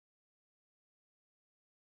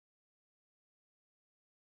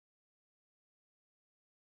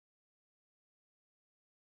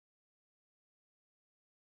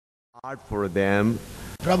hard for them.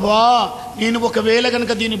 ప్రభువా నేను ఒకవేళ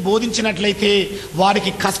గనుక దీన్ని బోధించినట్లయితే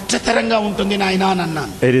వారికి కష్టతరంగా ఉంటుంది నాయనా అని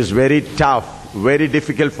అన్నాను. It is very tough, very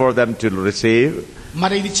difficult for them to receive.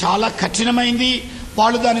 మరి ఇది చాలా కఠినమైంది,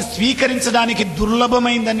 వాళ్ళు దాన్ని స్వీకరించడానికి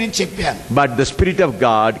దుర్లభమైందని నేను చెప్పాను. But the Spirit of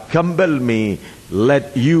God compelled me, let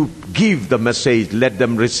you give the message, let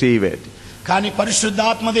them receive it. కానీ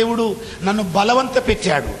పరిశుద్ధాత్మ దేవుడు నన్ను బలవంత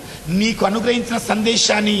పెట్టాడు, నీకు అనుగ్రహించిన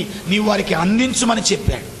సందేశాన్ని నీవు వారికి అందించమని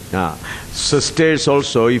చెప్పాడు. Sisters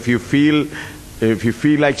also, if you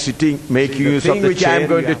feel like sitting, making use of the chair, I am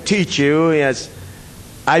going to teach you. Yes,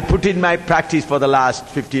 I put in my practice for the last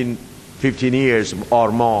 15 years or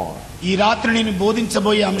more. ఈ రాత్రి నేను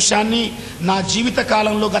బోధించబోయే అంశాన్ని నా జీవిత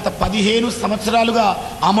కాలంలో గత 15 సంవత్సరాలుగా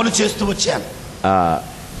అమలు చేస్తూ వచ్చాను.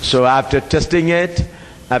 So after testing it,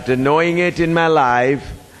 after knowing it in my life,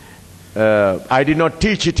 I did not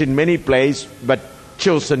teach it in many places, but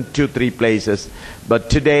chosen 2-3 places. But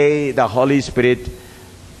today the Holy Spirit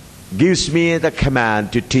gives me the command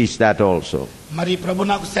to teach that also. మరి ప్రభు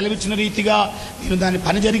నాకు సెలవిచ్చిన రీతిగా నేను దాన్ని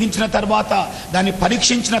పని జరిగించిన తర్వాత, దాన్ని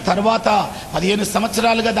పరీక్షించిన తర్వాత 15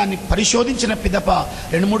 సంవత్సరాలుగా దాన్ని పరిశోధించిన పిదప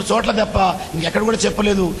 2-3 చోట్ల తప్ప ఇంకెక్కడ కూడా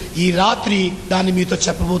చెప్పలేదు. ఈ రాత్రి దాన్ని మీతో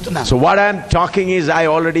చెప్పబోతున్నాను. So what I am talking is I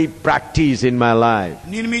already practice in my life.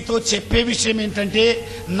 నేను మీతో చెప్పే విషయం ఏంటంటే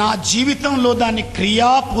నా జీవితంలో దాన్ని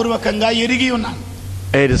క్రియాపూర్వకంగా ఎరిగి ఉన్నాను.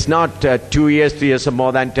 It is not 2 years, 3 years, or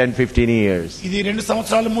more than 10-15 years. ఇది 2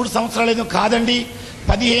 సంవత్సరాలు 3 సంవత్సరాలు ఏదో కాదండి,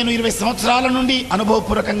 15-20 సంవత్సరాల నుండి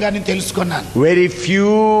అనుభవపూర్వకంగా నేను తెలుసుకున్నాను. Very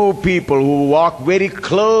few people who walk very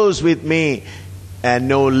close with me and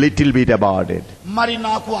know little bit about it. మరి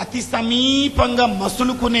నాకు అతి సమీపంగా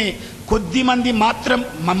మసులుకునే కొద్ది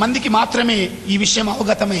మందికి మాత్రమే ఈ విషయం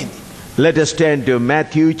అవగతమైంది. Let us turn to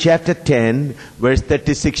Matthew chapter 10 verse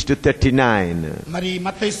 36 to 39. మరి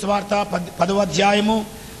మత్తయి సువార్త 10వ అధ్యాయము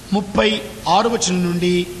 36 వచనం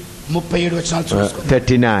నుండి 37 వచనాలు చూసుకుందాం.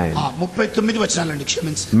 39. 39 వచనాలండి,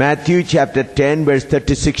 క్షమించండి. Matthew chapter 10 verse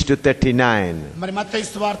 36 to 39. మరి మత్తయి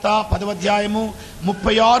సువార్త 10వ అధ్యాయము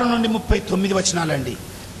 36 నుండి 39 వచనాలండి.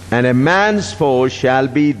 And a man's foe shall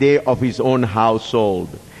be they of his own household.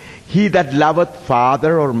 He that loveth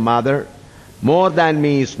father or mother more than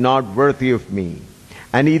me is not worthy of me.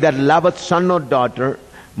 And he that loveth son or daughter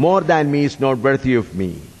more than me is not worthy of me.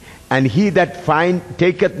 And he that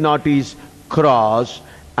taketh not his cross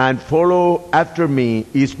and follow after me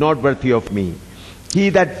is not worthy of me. He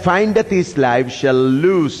that findeth his life shall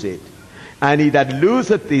lose it. And he that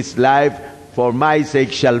loseth his life for my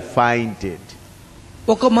sake shall find it.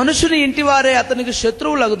 ఒక మనుషుని ఇంటివారే అతనికి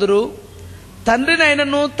శత్రువులగుదురు.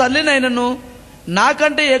 తండ్రినైనను తల్లినైనను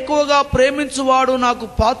నాకంటే ఎక్కువగా ప్రేమించువాడు నాకు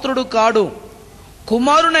పాత్రుడు కాడు.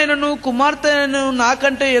 కుమారునైనను కుమార్తెనైనను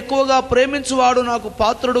నాకంటే ఎక్కువగా ప్రేమించువాడు నాకు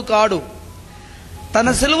పాత్రుడు కాడు. తన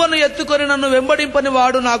సిలువను ఎత్తుకొని నన్ను వెంబడింపని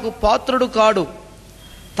వాడు నాకు పాత్రుడు కాడు.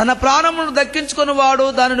 తన ప్రాణమును దక్కించుకొని వాడు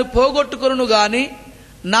దానిని పోగొట్టుకొనును గాని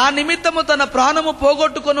నా నిమిత్తము తన ప్రాణము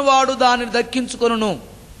పోగొట్టుకొని వాడు దానిని దక్కించుకొనును.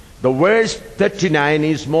 The verse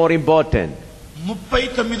 39 is more important.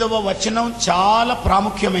 39వ వచనం చాలా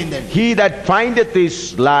ప్రాముఖ్యమైనది. He that findeth his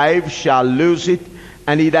life shall lose it,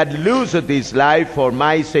 and he that loseth his life for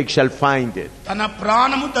my sake shall find it. తన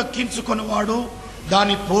ప్రాణము దక్కించుకొనువాడు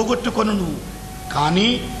దాని పోగొట్టుకొనును, కానీ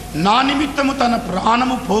నా నిమిత్తము తన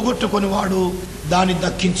ప్రాణము పోగొట్టుకొనువాడు దాని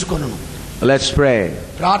దక్కించుకొనును. Let's pray.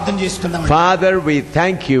 ప్రార్థన చేసుకుందాం. Father, we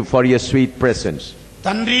thank you for your sweet presence.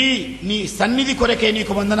 తండ్రి, నీ సన్నిధి కొరకే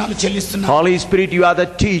నీకు వందనాలు చెల్లిస్తున్నాను. Holy Spirit, you are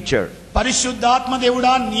the teacher. పరిశుద్ధాత్మ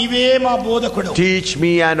దేవుడా, నీవే మా బోధకుడు. Teach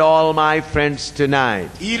me and all my friends tonight.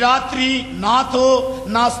 ఈ రాత్రి నాతో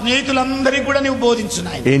నా స్నేహితులందరికీ కూడా నీవు బోధించు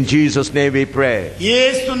నాయనా. In Jesus name we pray.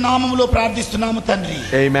 యేసు నామములో ప్రార్థిస్తున్నాము తండ్రి.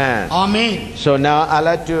 Amen. Amen. So now I'd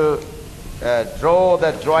like to draw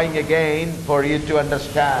the drawing again for you to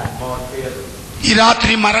understand more clearly. ఈ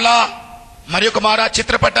రాత్రి మరలా మరొక మారా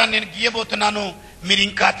చిత్రపటాన్ని నేను గీయబోతున్నాను, మీరు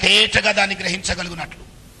ఇంకా తేటగా దాన్ని గ్రహించగలుగునట్లు.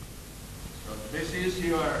 So this is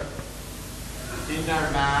your inner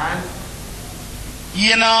man.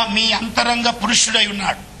 ఈయన మీ అంతరంగ పురుషుడై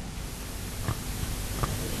ఉన్నాడు.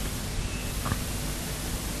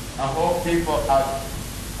 I hope people are...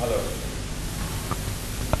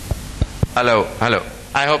 Hello.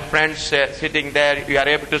 I hope friends sitting there, you are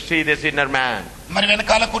able to see this inner man. మరి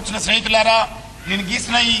వెనకాల కూర్చున్న స్నేహితులారా, నేను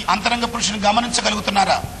గీసిన ఈ అంతరంగ పురుషుని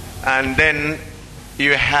గమనించగలుగుతున్నారా? And then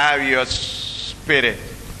you have your spirit.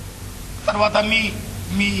 తర్వాత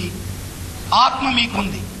మీ ఆత్మ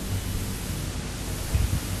మీకుంది.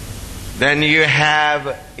 Then you have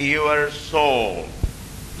your soul.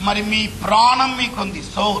 మరి మీ ప్రాణం మీకుంది,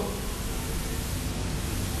 soul.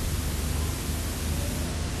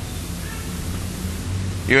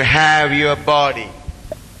 You have your body.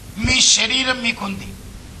 మీ శరీరం మీకుంది.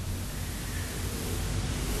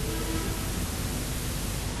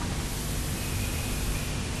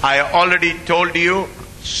 I already told you,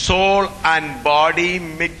 soul and body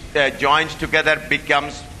joins together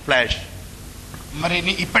becomes flesh. మరి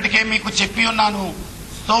ఇప్పటికే మీకు చెప్పి ఉన్నాను,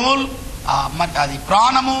 సోల్ అది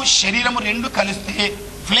ప్రాణము శరీరము రెండు కలిస్తే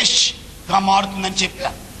ఫ్లెష్ గా మారుతుందని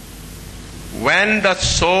చెప్పాను. When the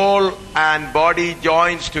soul and body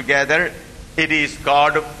joins together, it is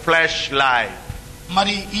called flesh life.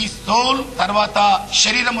 మరి ఈ సోల్ తర్వాత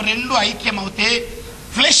శరీరము రెండు ఐక్యమవుతే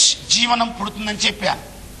ఫ్లెష్ జీవనం పుడుతుందని చెప్పాను.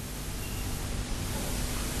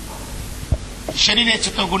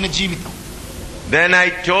 శరీరేచ్ఛతో కూడిన జీవితం. Then I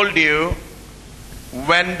told you,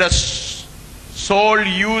 when the soul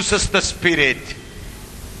uses the spirit,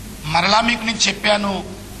 మరలా మీకు నేను చెప్పాను,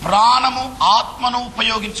 ప్రాణము ఆత్మను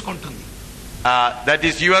ఉపయోగించుకుంటుంది. that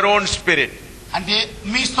is your own spirit. అంటే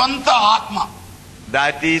మీ సొంత ఆత్మ.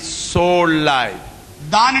 That is soul life.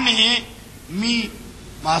 దానిని మీ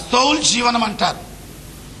సోల్ జీవనం అంటారు.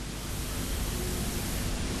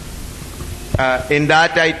 In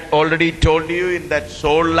that I already told you, in that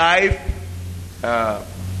soul life,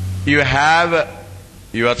 you have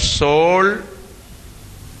your soul.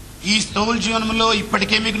 ఈ సోల్ జీవనంలో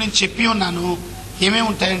ఇప్పటికే మీకు నేను చెప్పి ఉన్నాను, ఏమేమి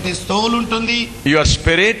ఉంటాయంటే సోల్ ఉంటుంది, your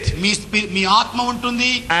spirit, మీ ఆత్మ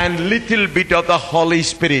ఉంటుంది, and little bit of the Holy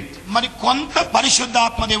Spirit. మరి కొంత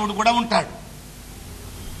పరిశుద్ధాత్మ దేవుడు కూడా ఉంటాడు.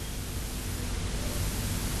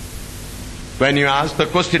 When you asked the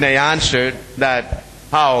question, I answered that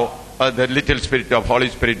how the little spirit of Holy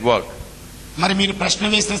Spirit work. మరి మీరు ప్రశ్న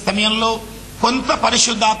వేసిన సమయంలో కొంత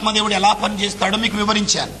పరిశుద్ధాత్మ దేవుడు ఎలా పనిచేస్తాడో మీకు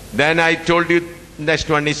వివరించాను. Then I told you next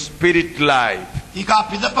one is spirit life. ఇక ఆ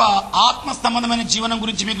పిదప ఆత్మ సంబంధమైన జీవనం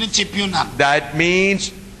గురించి మీకు నేను చెప్పి ఉన్నాను. That means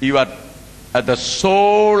you are the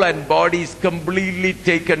soul and body is completely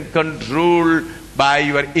taken control by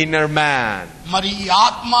your inner man. మరి ఈ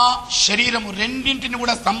ఆత్మ శరీరము రెండింటిని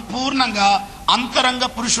కూడా సంపూర్ణంగా అంతరంగ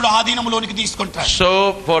పురుషుడు ఆధీనంలోనికి తీసుకుంటాడు. So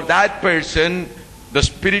for that person, the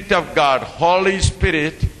Spirit of God, Holy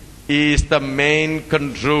Spirit, is the main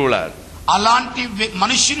controller. అలాంటి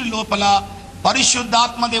మనుషుని లోపల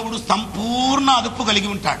పరిశుద్ధాత్మ దేవుడు సంపూర్ణ అదుపు కలిగి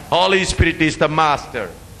ఉంటాడు. Holy Spirit is the master.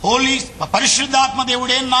 పరిశుద్ధాత్మ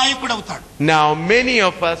దేవుడే నాయకుడు అవుతాడు. Now many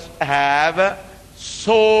of us have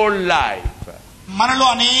soul life. మనలో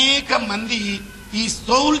అనేక మంది ఈ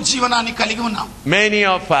సోల్ జీవనాన్ని కలిగి ఉన్నాం. Many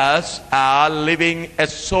of us are living a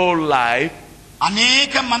soul life.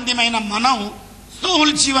 అనేక మందిమైన మనం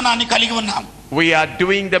సోల్ జీవనాన్ని కలిగి ఉన్నాం. We are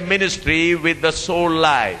doing the ministry with the soul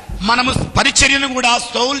life. మనము పరిచర్యను కూడా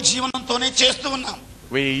సోల్ జీవనంతోనే చేస్తూ ఉన్నాం.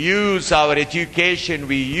 We use our education,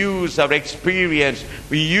 we use our experience,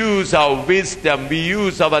 we use our wisdom, we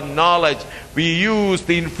use our knowledge, we use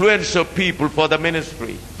the influence of people for the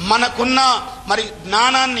ministry. మనకున్న మరి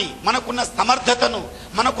జ్ఞానాన్ని, మనకున్న సమర్థతను,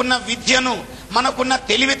 మనకున్న విద్యను, మనకున్న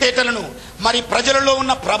తెలివితేటలను, మరి ప్రజలలో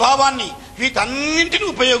ఉన్న ప్రభావాన్ని వీటన్నింటిని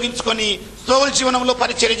ఉపయోగించుకొని సోల్ జీవనంలో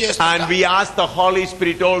పరిచర్య చేస్తాం. And we ask the Holy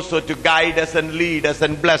Spirit also to guide us and lead us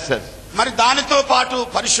and bless us. మరి దానితో పాటు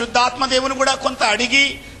పరిశుద్ధాత్మ దేవుని కూడా కొంత అడిగి,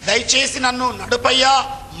 దయచేసి నన్ను నడుపయ్యా,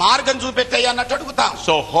 మార్గం చూపెట్టయ్యా అన్నట్టు అడుగుతాం.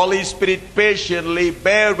 So Holy Spirit patiently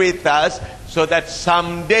bear with us so that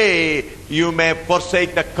someday you may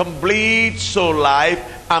forsake the complete soul life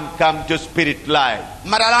and come to spirit life.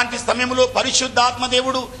 మరి అలాంటి సమయంలో పరిశుద్ధాత్మ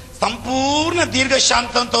దేవుడు సంపూర్ణ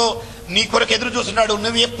దీర్ఘశాంతంతో నీ కొరకు ఎదురు చూస్తున్నాడు.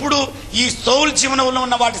 నువ్వు ఎప్పుడు ఈ సోల్ జీవనంలో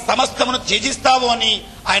ఉన్న వాటి సమస్తమును త్యజిస్తావు అని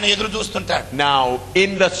ఆయన ఎదురు చూస్తుంటాడు. Now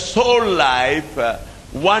in the soul life,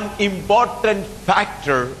 one important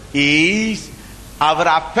factor is our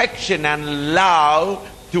affection and love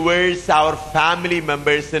towards our family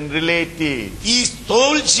members and relatives. ఈ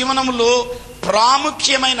సోల్ జీవనంలో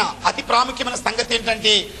ప్రాముఖ్యమైన, అతి ప్రాముఖ్యమైన సంగతి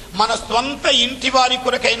ఏంటంటే మన స్వంత ఇంటి వారి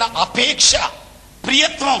కొరకైన అపేక్ష,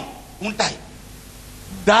 ప్రియత్వం ఉంటాయి.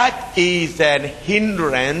 That is an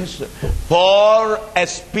hindrance for a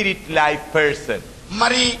spirit life person.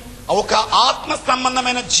 మరి ఒక ఆత్మ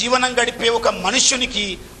సంబంధమైన జీవనం గడిపే ఒక మనుషునికి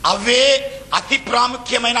అవే అతి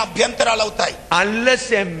ప్రాముఖ్యమైన అభ్యంతరాలు అవుతాయి. Unless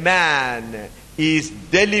a man is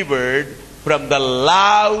delivered from the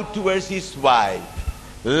love towards his wife,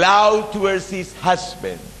 love towards his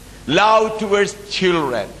husband, love towards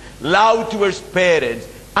children, love towards parents,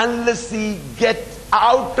 unless he gets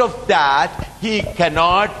out of that, he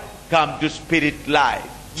cannot come to spirit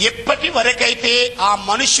life. ఎప్పటి వరకైతే ఆ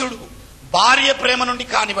మనుషుడు భార్య ప్రేమ నుండి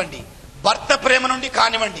కానివ్వండి, భర్త ప్రేమ నుండి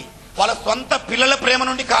కానివ్వండి, వాళ్ళ సొంత పిల్లల ప్రేమ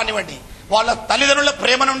నుండి కానివ్వండి, వాళ్ళ తల్లిదండ్రుల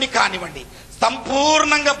ప్రేమ నుండి కానివ్వండి,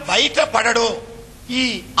 సంపూర్ణంగా బయటపడడు, ఈ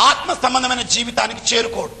ఆత్మ సంబంధమైన జీవితానికి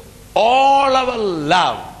చేరుకోడు. All our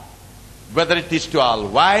love, whether it is to our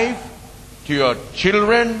wife, to your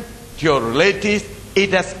children, to your relatives,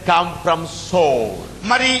 it has come from soul.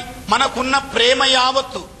 మరి మనకున్న ప్రేమ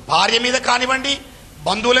యావత్తు భార్య మీద కానివ్వండి,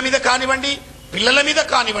 బంధువుల మీద కానివ్వండి, పిల్లల మీద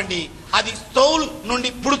కానివ్వండి, అది సౌల్ నుండి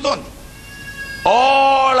పుడుతోంది.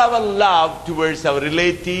 All our love towards our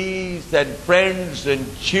relatives and friends and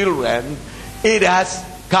children, it has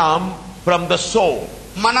come from the soul.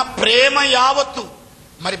 మన ప్రేమ యావత్తు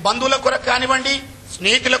మరి బంధువుల కొరకు కానివ్వండి,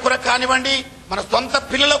 స్నేహితుల కొరకు కానివ్వండి, మన సొంత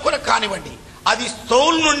పిల్లల కొరకు కానివ్వండి, అది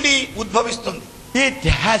సౌల్ నుండి ఉద్భవిస్తుంది. It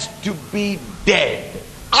has to be dead.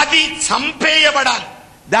 అది చంపేయబడాలి.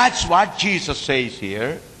 That's what Jesus says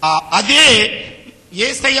here. అదే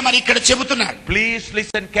యేసయ్య మరి ఇక్కడ చెబుతున్నాడు. Please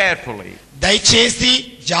listen carefully. దయచేసి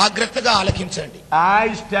జాగ్రత్తగా ఆలకించండి. I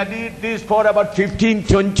studied this for about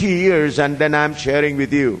 15-20 years and then I'm sharing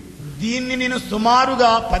with you. దీన్ని నేను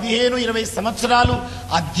సుమారుగా 15-20 సంవత్సరాలు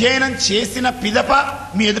అధ్యయనం చేసిన పిదప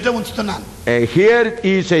మీ ఎదుట ఉంచుతున్నాను. Here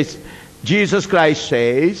he says, Jesus Christ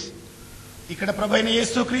says, ఇక్కడ ప్రభువైన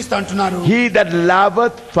యేసుక్రీస్తు అంటున్నారు, he that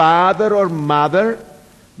loveth father or mother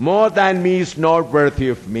more than me is not worthy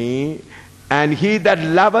of me, and he that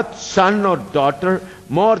loveth son or daughter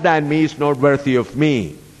more than me is not worthy of me.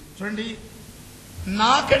 చూడండి,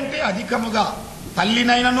 నాకంటే అధికముగా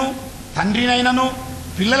తల్లినైనను తండ్రినైనను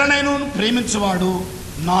పిల్లలనైనను ప్రేమించువాడు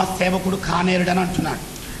నా సేవకుడు కానేరుడని అంటున్నాడు.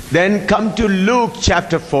 Then come to Luke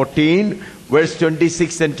chapter 14 verse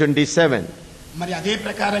 26 and 27. మరి అదే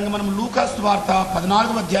ప్రకారంగా మనం లూకా సువార్త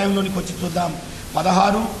 14వ అధ్యాయంలోనికి వచ్చి చూద్దాం.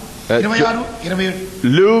 16, 26, 27.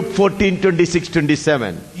 Luke 14, 26,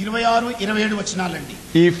 27. 26, 27 వచనాలండి.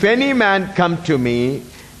 If any man come to me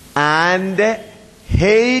and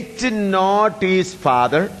hate not his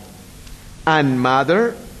father and mother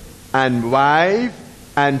and wife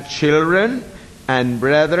and children and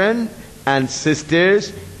brethren and sisters,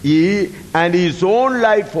 and his own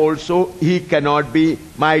life also, he cannot be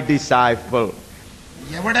my disciple.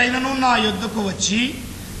 ఎవడైనను నా యొద్దకు వచ్చి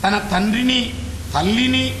తన తండ్రిని,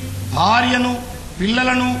 తల్లిని, భార్యను,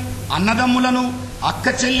 పిల్లలను, అన్నదమ్ములను, అక్క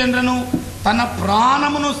చెల్లెండ్లను, తన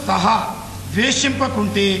ప్రాణమును సహా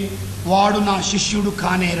ద్వేషింపకుంటే వాడు నా శిష్యుడు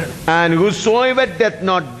కానేరడు. And whosoever doth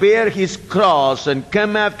not bear his cross and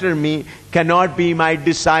come after me cannot be my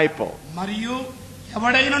disciple. మరియు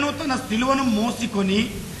ఎవడైనను తన సిలువను మోసికొని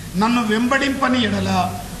నన్ను వెంబడింపని ఎడల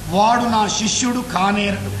వాడు నా శిష్యుడు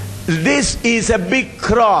కానేరడు. This is a big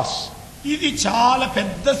cross. ఇది చాలా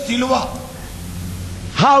పెద్ద సిలువ.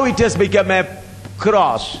 How it has become a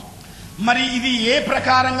cross? మరి ఇది ఏ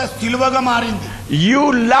ప్రకారంగా సిలువగా మారింది? You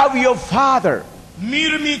love your father.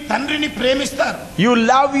 మీరు మీ తండ్రిని ప్రేమిస్తారు. You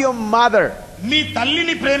love your mother. మీ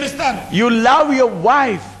తల్లిని ప్రేమిస్తారు. You love your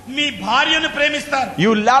wife. మీ భార్యను ప్రేమిస్తారు.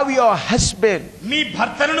 You love your husband. మీ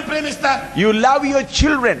భర్తలను ప్రేమిస్తారు. You love your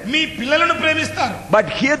children. మీ పిల్లలను ప్రేమిస్తారు. But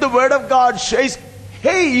here the word of God says,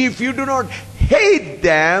 hey, if you do not hate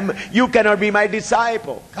them, you cannot be my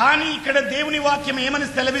disciple. కానీ ఇక్కడ దేవుని వాక్యం ఏమని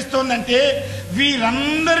సెలవిస్తోందంటే,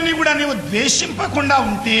 వీరందరినీ కూడా నీవు ద్వేషింపకుండా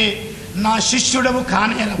ఉంటే నా శిష్యుడవు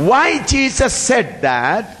కానేరవు. Why Jesus said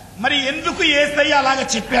that? మరి ఎందుకు యేసయ్య అలాగా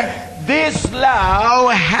చెప్పాడు? This love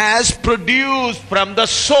has produced from the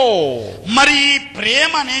soul. మరి ఈ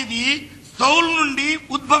ప్రేమ అనేది సౌల్ నుండి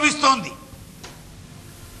ఉద్భవిస్తోంది.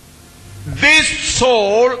 This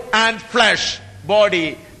soul and flesh, body,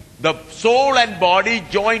 the soul and body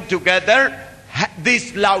joined together, this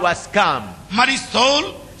love has come. మరి సౌల్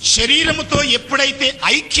శరీరముతో ఎప్పుడైతే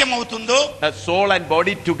ఐక్యం అవుతుందో, Soul and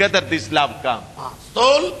body together, this love come.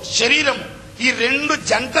 Saul శరీరం ఈ రెండు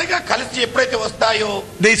జంటగా కలిసి ఎప్పుడైతే వస్తాయో,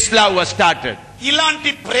 This love was started.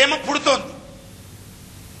 ఇలాంటి ప్రేమ పుడుతోంది.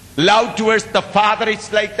 Love towards the father is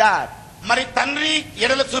like that. మరి తండ్రి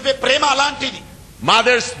ఎడల చూపే ప్రేమ అలాంటిది.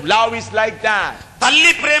 Mother's love is like that.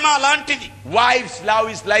 తల్లి ప్రేమ అలాంటిది. Wife's love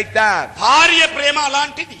is like that. భార్య ప్రేమ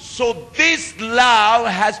అలాంటిది. So this love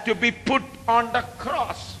has to be put on the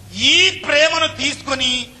cross. ఈ ప్రేమను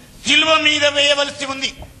తీసుకొని సిలువ మీద వేయవలసి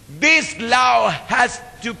ఉంది. This love has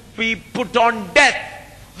to be put on death.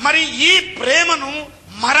 మరి ఈ ప్రేమను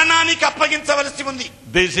మరణానికి అప్పగించవలసి ఉంది.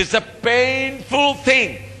 This is a painful thing.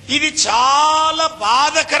 ఇది చాలా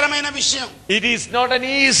బాధకరమైన విషయం. It is not an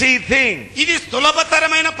easy thing. ఇది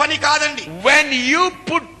సులభతరమైన పని కాదండి. When you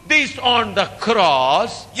put this on the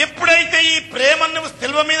cross, ఎప్పుడైతే ఈ ప్రేమను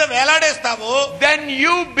సిలువ మీద వేలాడేస్తావో, then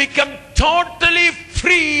you become totally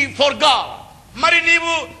free for God. మరి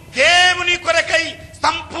నీవు దేవుని కొరకై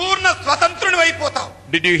సంపూర్ణ స్వతంత్రుని అయిపోతావు.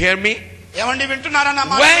 Did you hear me? ఏమండి, వింటున్నారా నా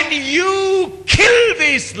మాట? When you kill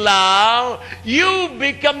this love, you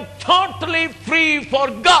become totally free for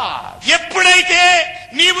God. ఎప్పుడైతే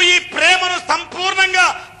నీవు ఈ ప్రేమను సంపూర్ణంగా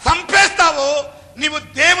చంపేస్తావో, నీవు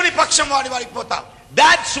దేవుని పక్షం వాడిపోతావు.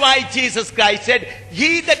 That's why Jesus Christ said,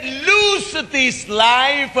 he that loseth his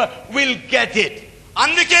life will get it.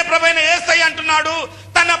 అందుకే ప్రభువైన యేసయ్య అంటున్నాడు,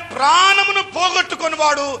 తన ప్రాణమును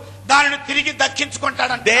పోగొట్టుకొనివాడు దానిని తిరిగి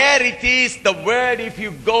దక్కించుకుంటాడంట. There it is, the word, if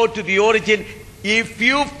you go to the origin, if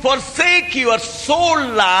you forsake your soul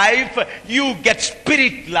life, you get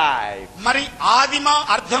spirit life. మరి ఆదిమ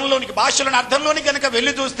అర్థంలోనికి, భాషలోని అర్థంలోనికి గనక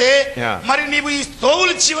వెళ్ళి చూస్తే, మరి నీవు ఈ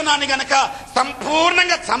సౌలు జీవనాన్ని గనక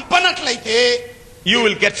సంపూర్ణంగా చంపనట్లయితే you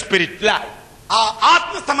will get spirit life. ఆ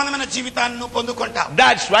ఆత్మ సంబంధమైన జీవితాన్ని పొందుకుంటావు.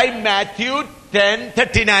 That's why Matthew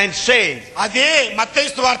 10:39 says. అదే మత్తయి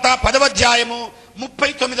సువార్త 10వ అధ్యాయము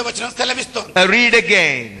 39వ వచనం సెలవిస్తోంది. Read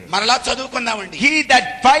again. మరలా చదువుకుందామండి. He that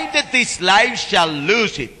findeth his life shall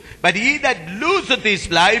lose it, but he that loseth his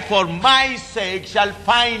life for my sake shall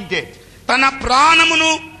find it. తన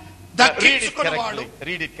ప్రాణమును దక్కించుకొనువాడు,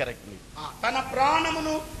 read it correctly. తన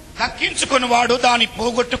ప్రాణమును దక్కించుకొనువాడు దాని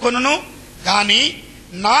పోగొట్టుకొనును, గాని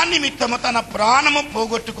నా నిమిత్తము తన ప్రాణము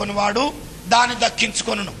పోగొట్టుకొనువాడు దాని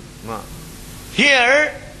దక్కించుకొనును. Here,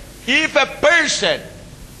 if a person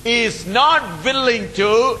is not willing to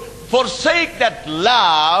forsake that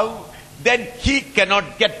love, then he cannot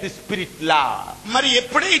get the spirit love. మరి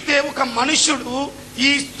ఎప్పుడైతే ఒక మనుషుడు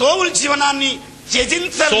ఈ సౌలు జీవనాన్ని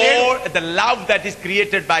త్యజించలేడు, the love that is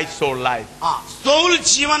created by soul life, సౌలు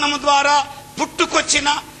జీవనము ద్వారా పుట్టుకొచ్చిన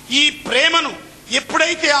ఈ ప్రేమను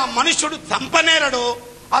ఎప్పుడైతే ఆ మనుషుడు చంపనేరడో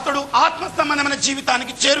అతడు ఆత్మ సంబంధమైన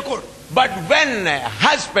జీవితానికి చేరుకోడు. but when a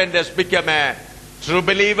husband has become a true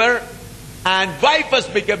believer and wife has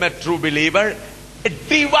become a true believer, a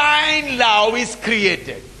divine love is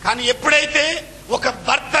created. కానీ ఎప్పుడైతే ఒక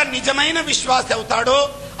భర్త నిజమైన విశ్వాసి అవుతాడో,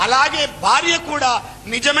 అలాగే భార్య కూడా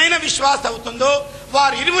నిజమైన విశ్వాసి అవుతుందో,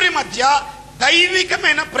 వారిరువురి మధ్య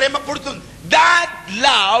దైవికమైన ప్రేమ పుడుతుంది. That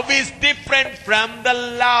love is different from the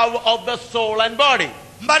love of the soul and body.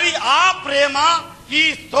 మరి ఆ ప్రేమ ఈ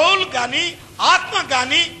సోల్ గాని ఆత్మ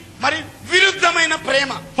గాని మరి విరుద్ధమైన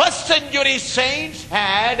ప్రేమ. First century saints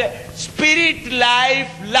had spirit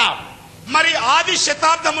life love. మరి ఆది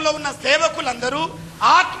శతాబ్దములో ఉన్న సేవకులందరూ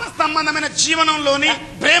ఆత్మ సంబంధమైన జీవనంలోని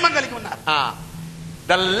ప్రేమ కలిగి ఉన్నారు.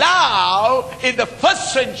 The love in the first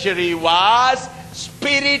century was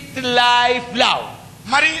spirit life love.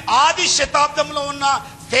 మరి ఆది శతాబ్దంలో ఉన్న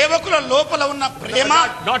సేవకుల లోపల ఉన్న ప్రేమ,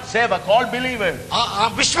 not సేవక్, all believers,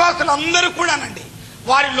 విశ్వాసులందరూ కూడానండి,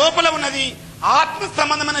 వారి లోపల ఉన్నది ఆత్మ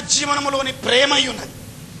సంబంధమైన జీవనములోని ప్రేమ ఉన్నది.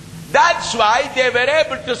 That's why they were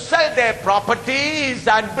able to sell their properties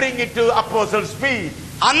and bring it to apostles' feet.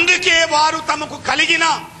 అందుకే వారు తమకు కలిగిన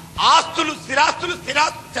ఆస్తులు,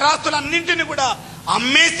 స్థిరాస్తులన్నింటినీ కూడా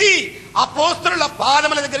అమ్మేసి అపోస్తలుల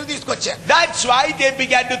పాదముల దగ్గరికి తీసుకొచ్చారు. That's why they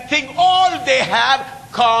began to think all they have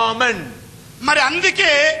common. మరి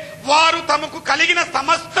అందుకే వారు తమకు కలిగిన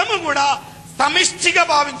సమస్తము కూడా సమిష్టిగా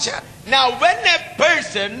భావించారు. Now when a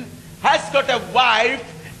person has got a wife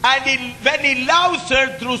and when he loves her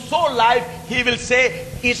through soul life, he will say,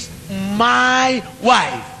 it's my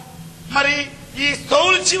wife. మరి ఈ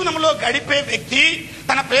సౌలు జీవనంలో గడిపే వ్యక్తి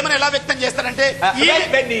తన ప్రేమను ఎలా వ్యక్తం చేస్తారంటే,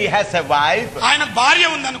 when he has a wife, ఆయన భార్య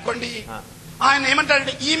ఉందనుకోండి, ఆయన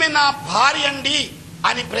ఏమంటాడంటే ఈమె నా భార్య అండి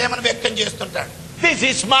అని ప్రేమను వ్యక్తం చేస్తుంటాడు. this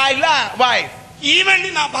is my wife, ఈమె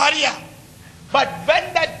నా భార్య. but when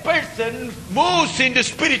that person moves into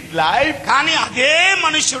spirit life, కానీ అదే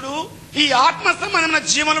మనుషుడు ఈ ఆత్మ సంబంధమైన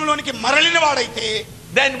జీవనంలోనికి మరలిన వాడైతే,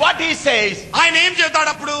 then what he says, ఆయన ఏం చేస్తాడు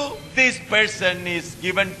అప్పుడు, this person is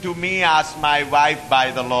given to me as my wife by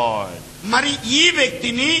the Lord. మరి ఈ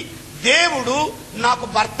వ్యక్తిని దేవుడు నాకు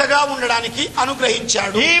భర్తగా ఉండడానికి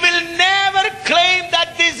అనుగ్రహించాడు. he will never claim that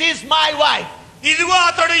this is my wife. ఇదిగో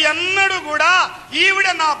అతడు ఎన్నడూ కూడా ఈవిడ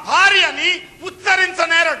నా భార్య అని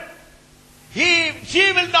ఉచ్చరించనేరడు. she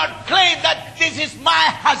will not claim that this is my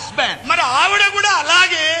husband. మరి ఆవిడ కూడా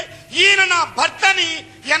అలాగే ఈయన నా భర్తని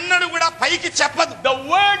ఎన్నడూ కూడా పైకి చెప్పదు. the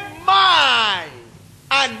word mine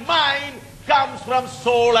and mine comes from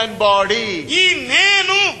soul and body. ఈ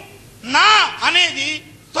నేను నా అనేది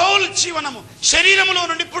సౌల్ జీవనము శరీరములో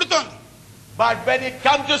నుండి పుడుతోంది. but when it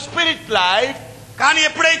comes to spirit life, కానీ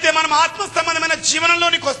ఎప్పుడైతే మనం ఆత్మ సంబంధమైన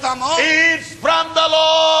జీవనంలోనికి వస్తామో, it's from the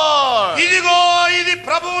Lord. ఇదిగో ఇది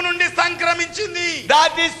ప్రభువు నుండి సంక్రమించింది.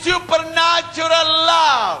 that is supernatural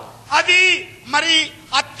love. అది మరి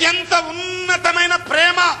అత్యంత ఉన్నతమైన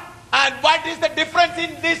ప్రేమ. and what is the difference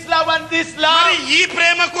in this love and this love? మరి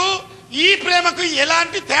ఈ ప్రేమకు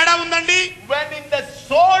ఎలాంటి తేడా ఉందండి? when in the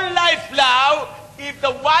soul life love, if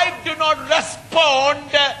the wife do not respond,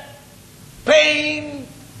 pain,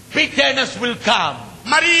 bitterness will come.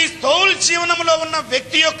 మరి సౌల్ జీవనములో ఉన్న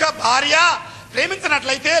వ్యక్తి యొక్క భార్య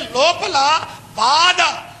ప్రేమించినట్లయితే లోపల బాధ,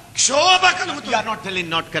 క్షోభ కలుగుతుంది. You are not telling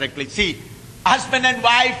not correctly. See, husband and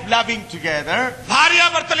wife loving together,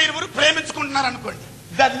 భార్యాభర్తలు ఇరువురు ప్రేమించుకుంటున్నారు అనుకోండి.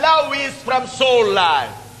 the love is from soul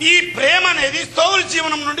life. ఈ ప్రేమ అనేది సౌలు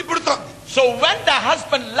జీవనం నుండి పుడుతోంది. So when the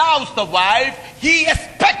husband loves the wife, he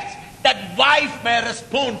expects that wife may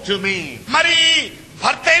respond to me. మరి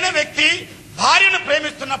భర్త అయిన వ్యక్తి భార్యను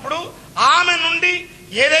ప్రేమిస్తున్నప్పుడు ఆమె నుండి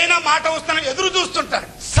ఏదైనా మాట వస్తున్న ఎదురు చూస్తుంటాడు.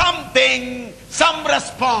 Something, some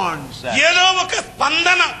response. ఏదో ఒక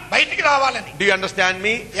స్పందన బయటికి రావాలని. Do you understand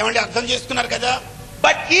me? ఏమండి అర్థం చేసుకున్నారు కదా?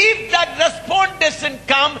 But if that response doesn't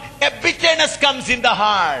come, a bitterness comes in the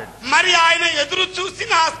heart. మరి ఆయన ఎదురు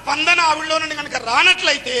చూసిన ఆ స్పందన ఆవిడలో నుండి కనుక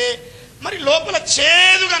రానట్లయితే మరి లోపల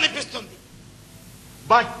చేదుగా అనిపిస్తుంది.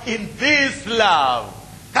 But in this love,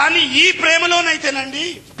 కానీ ఈ ప్రేమలోనైతేనండి,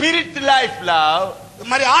 spirit life love,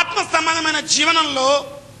 మరి ఆత్మ సంబంధమైన జీవనంలో,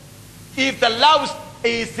 if the love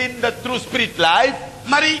is in the true spirit life,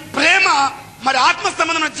 మరి ప్రేమ మరి ఆత్మ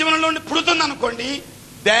సంబంధమైన జీవనంలో పుడుతుంది అనుకోండి,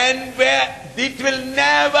 then where it will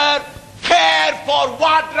never care for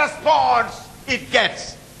what response it gets.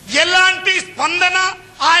 ఎలాంటి స్పందన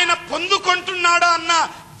ఆయన పొందుకుంటున్నాడో అన్న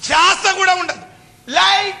ధ్యాస కూడా ఉండదు.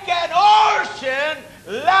 Like an ocean,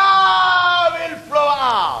 love will flow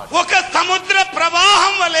out. ఒక సముద్ర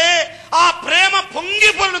ప్రవాహం వలె ఆ ప్రేమ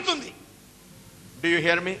పొంగి పొర్లుతుంది. Do you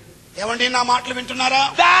hear me? ఏమండి నా మాటలు వింటున్నారా?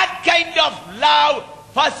 That kind of love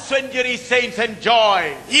first century saints enjoy.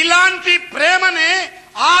 ఇలాంటి ప్రేమనే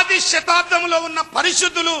ఆది శతాబ్దంలో ఉన్న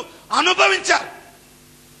పరిశుద్ధులు అనుభవించారు.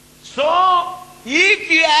 So if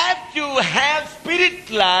you have to have spirit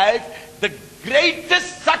life, the greatest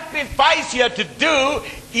sacrifice you have to do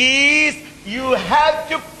is you have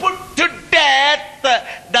to put to death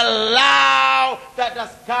the love that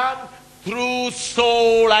has come through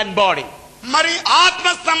soul and body. మరి ఆత్మ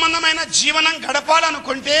సంబంధమైన జీవనం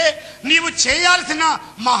గడపాలనుకుంటే నీవు చేయాల్సిన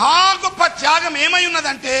మహా గొప్ప త్యాగం ఏమై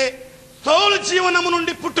ఉన్నదంటే సౌలు జీవనము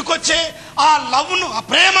నుండి పుట్టుకొచ్చే ఆ లవ్ను, ఆ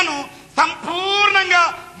ప్రేమను సంపూర్ణంగా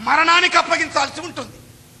మరణానికి అప్పగించాల్సి ఉంటుంది.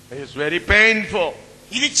 It's very painful.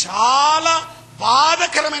 ఇది చాలా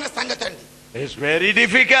బాధకరమైన సంగతి అండి. It's very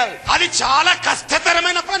difficult. అది చాలా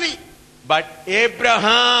కష్టతరమైన పని. But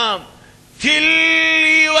Abraham, till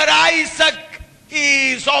your Isaac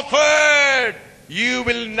is offered, you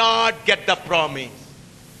will not get the promise.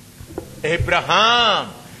 Abraham,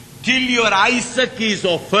 till your Isaac is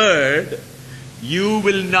offered, you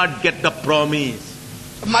will not get the promise.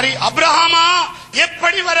 మరి అబ్రహామా,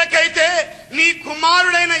 ఎప్పటి వరకైతే నీ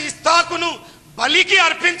కుమారుడైన ఇస్సాకును బలికి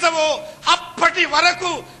అర్పించవో అప్పటి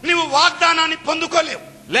వరకు నీవు వాగ్దానాన్ని పొందుకోలేవు.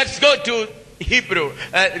 Let's go to Hebrew.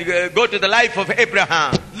 Go to the life of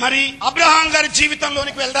Abraham. మరి అబ్రహాం గారి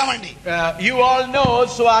జీవితంలోనికి వెళ్దామండి. You all know,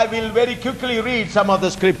 so I will very quickly read some of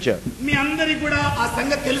the scripture. మీ అందరికి కూడా ఆ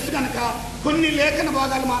సంగతి తెలుసు కనుక కొన్ని లేఖన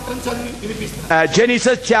భాగాలు మాత్రం చదివి వినిపిస్తాను.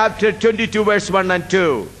 Genesis chapter 22 verse 1 and 2.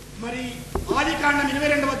 మరి ఆదికాండం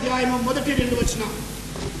 22వ అధ్యాయము మొదటి 2 వచనం.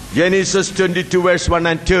 Genesis 22 verse 1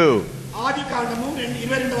 and 2. ఆదికాండము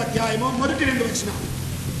 22వ అధ్యాయము మొదటి 2 వచనం.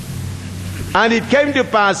 And it came to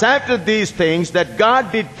pass after these things that God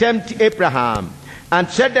did tempt Abraham and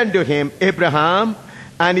said unto him, Abraham,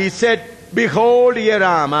 and he said, Behold, here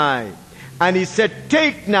am I. And he said,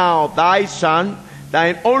 Take now thy son,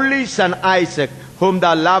 thine only son Isaac, whom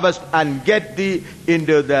thou lovest, and get thee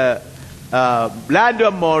into the land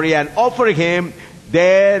of Moriah, and offer him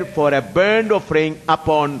there for a burnt offering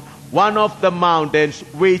upon one of the mountains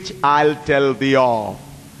which I'll tell thee of.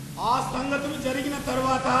 ఆ సంగతులు జరిగిన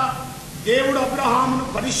తరువాత దేవుడు అబ్రహామును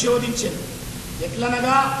పరిశోధించెను.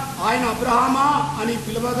 ఎట్లనగా ఆయన అబ్రహామా అని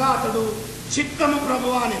పిలువగా అతడు చిత్తము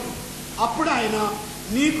ప్రభువా అనెను. అప్పుడు ఆయన,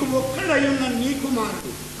 నీకు ఒక్కడయున్న నీ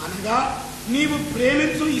కుమారుడు అనగా నీవు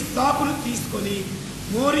ప్రేమించు ఇస్సాకును తీసుకొని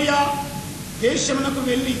మోరియా దేశమునకు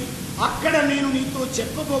వెళ్ళి అక్కడ నేను నీతో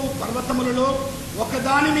చెప్పబోవు పర్వతములలో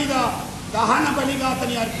ఒకదాని మీద దహన బలిగా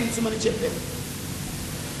అతని అర్పించమని చెప్పాను.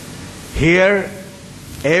 Here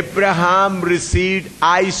Abraham received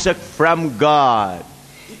Isaac from God.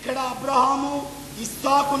 ఇక్కడ అబ్రహాము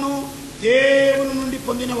ఇస్సాకును దేవుని నుండి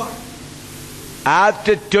పొందినవాడు.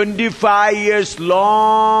 After 25 years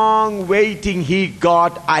long waiting, he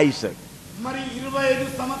got Isaac. మరి 25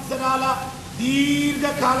 సంవత్సరాల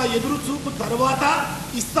దీర్ఘకాల ఎదురు చూపు తరువాత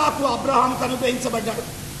ఇస్సాకు అబ్రహాముకు అనుగ్రహించబడ్డాడు.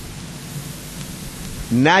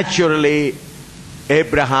 Naturally,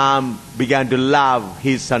 Abraham began to love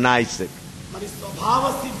his son Isaac. మరి స్వభావ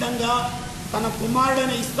సిద్ధంగా తన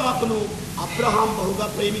కుమారుడైన ఇస్సాకును అబ్రహాం బహుగా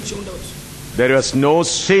ప్రేమించి ఉండవచ్చు. There was no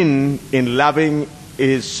sin in loving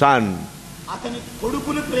his son. అతని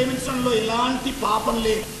కొడుకును ప్రేమించడంలో ఎలాంటి పాపం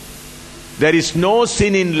లేదు. There is no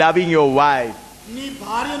sin in loving your wife. నీ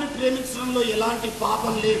భార్యను ప్రేమించడంలో ఎలాంటి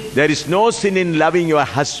పాపం లేదు. There is no sin in loving your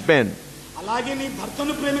husband. అలాగే నీ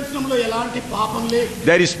భర్తను ప్రేమించడంలో ఎలాంటి పాపం లేదు.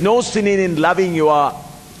 There is no sin in loving your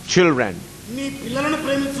children. నీ పిల్లలను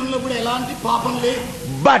ప్రేమించడంలో కూడా ఎలాంటి పాపం లేదు.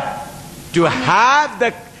 But to have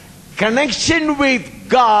the connection with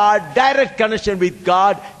God, direct connection with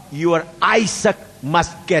God, your Isaac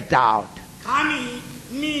must get out. కానీ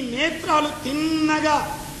నీ నేత్రాలు తిన్నగా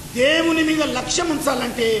దేవుని మీద లక్ష్యం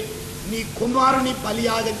ఉంచాలంటే నీ కుమారుని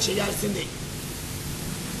బలియాగం చేయాల్సిందే.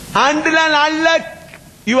 Until and unless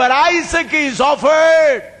your Isaac is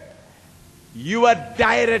offered, your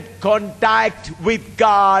direct contact with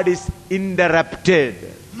God is interrupted.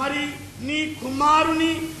 మరి నీ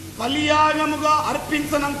కుమారుని బలియాగముగా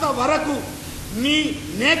అర్పించనంత వరకు నీ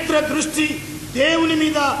నేత్ర దృష్టి దేవుని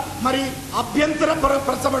మీద మరి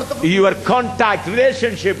అభ్యంతరపరచబడుతుంది. Your contact,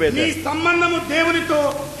 relationship with నీ Him. సంబంధము దేవునితో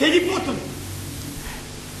తెగిపోతుంది.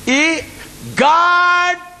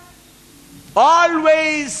 God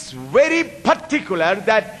always very particular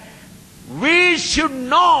that we should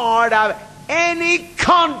not have any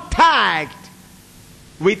contact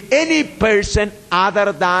with any person other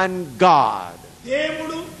than God.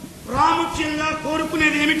 దేవుడు ప్రాముఖ్యంగా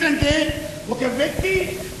కోరుకునేది ఏమిటంటే ఒక వ్యక్తి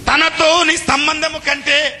తనతో నీ సంబంధము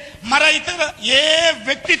కంటే మర ఇతర ఏ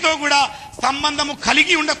వ్యక్తితో కూడా సంబంధము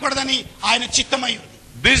కలిగి ఉండకూడదని ఆయన చిత్తమై ఉంది.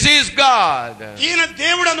 This is God. ఈయన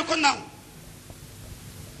దేవుడు అనుకున్నాం.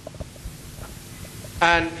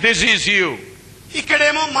 And this is you.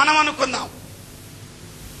 ఇక్కడేమో మనం అనుకున్నాం.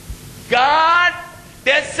 God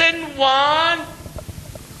doesn't want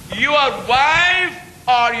your wife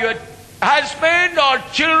or your husband or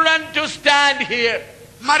children to stand here.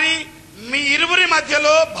 మరి మీ ఇరువురి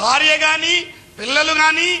మధ్యలో భార్య గాని పిల్లలు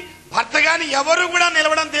గాని భర్త గాని ఎవరు కూడా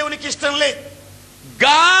నిలవడం దేవునికి ఇష్టం లేదు.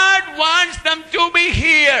 God wants them to be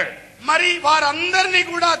here. మరి వారందరినీ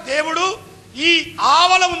కూడా దేవుడు ఈ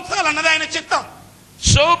ఆవల ఉంచాలన్నది ఆయన చిత్తం.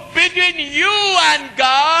 So between you and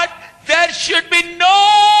God there should be no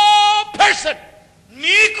person.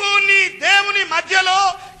 నీకు నీ దేవుని మధ్యలో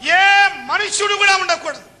ఏ మనుషుడు కూడా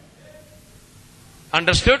ఉండకూడదు.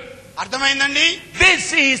 Understood? అర్థమైందండి? This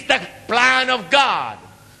is the plan of God.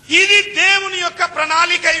 ఇది దేవుని యొక్క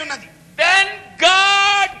ప్రణాళిక అయి ఉన్నది. Then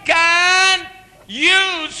God can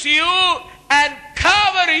use you and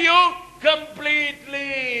cover you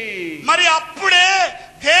completely. మరి అప్పుడే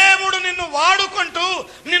దేవుడు నిన్ను వాడుకుంటూ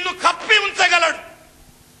నిన్ను కప్పి ఉంచగలడు.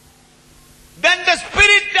 Then the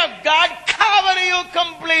Spirit of God cover you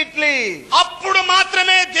completely. అప్పుడు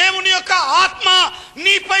మాత్రమే దేవుని యొక్క ఆత్మ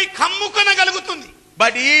నీపై కమ్ముకొనగలుగుతుంది.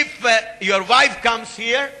 But if your wife comes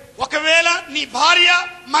here, ఒకవేళ నీ భార్య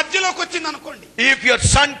మధ్యలోకి వచ్చింది అనుకోండి, if your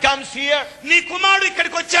son comes here, నీ కుమారుడు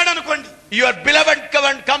ఇక్కడికి వచ్చాడు అనుకోండి, your beloved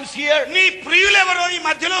one comes here, నీ ప్రియులెవరో ఈ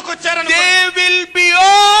మధ్యలోకి వచ్చారనుకోండి, there will be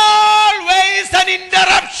always an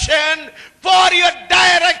interruption for your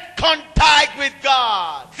direct contact with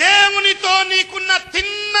God. దేవునితో నీకున్న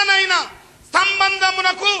తిన్ననైన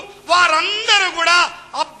సంబంధమునకు వారందరూ కూడా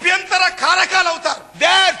అభ్యంతర కారకాలవుతారు.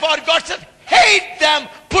 Therefore God said, hate them,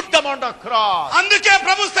 put them on the cross. అందుకే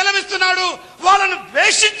ప్రభు సెలవిస్తున్నాడు, వాళ్ళను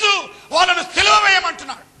ద్వేషించు, వాళ్ళను సిలువ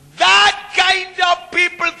వేయమంటున్నాడు. That kind of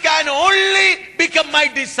people can only become my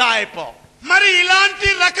disciple. మరి ఇలాంటి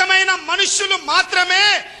రకమైన మనుషులు మాత్రమే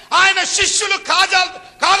ఆయన శిష్యులు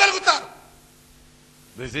కాగలుగుతారు.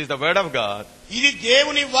 This is the word of God. ఇది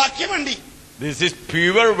దేవుని వాక్యం అండి. This is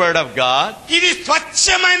pure word of God. ఇది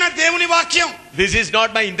స్వచ్ఛమైన దేవుని వాక్యం. This is not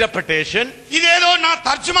my interpretation. ఇదేదో నా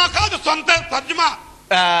తర్జుమా కాదు, సొంత తర్జుమా.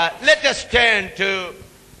 Let us turn to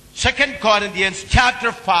 2 Corinthians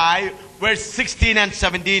chapter 5 verse 16 and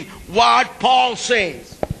 17. What Paul says.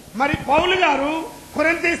 మరి పౌలు గారు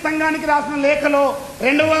కొరింథీ సంఘానికి రాసిన లేఖలో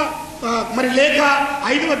రెండవ లేఖ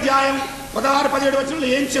 5వ అధ్యాయం 16-17 వచనంలో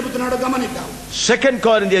ఏం చెబుతున్నాడో గమనిద్దాం. 2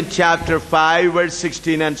 Corinthians chapter 5 verse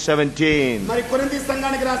 16 and 17. మరి కొరింథీ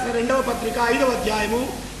సంఘానికి రాసిన రెండవ పత్రిక 5వ అధ్యాయము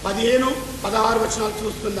 15-16 వచనాలు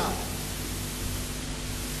చూస్తున్నాం.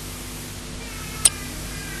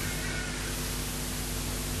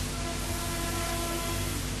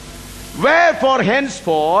 Wherefore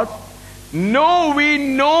henceforth know we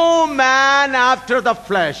no man after the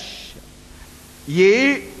flesh. Yea,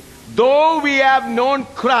 though we have known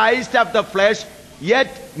Christ of the flesh, yet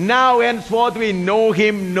now henceforth we know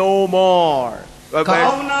him no more.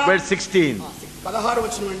 Verse 16. 16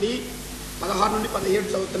 వచనం అండి, 16 నుండి 17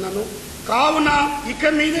 చదువుతున్నాను. కావున ఇక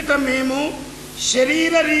మీదట మేము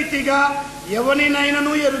శరీర రీతిగా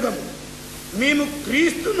ఎవరినైనను ఎరుగము. మేము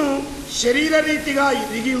క్రీస్తును శరీర రీతిగా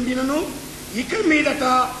ఎరిగి ఉండినను ఇక మీదట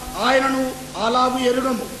ఆయనను అలాగు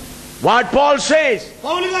ఎరుగము. What Paul says.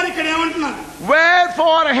 పౌలు గారు ఇక్కడ ఏమంటున్నారు?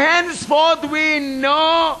 Wherefore henceforth we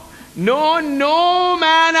know no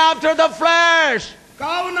man after the flesh.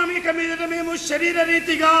 కావున ఇక మీదట మేము శరీర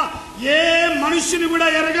రీతిగా ఏ మనుష్యుని కూడా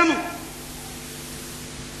ఎరగము.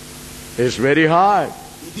 It's very hard.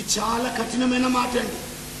 ఇది చాలా కఠినమైన మాట అండి.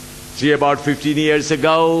 See, about 15 years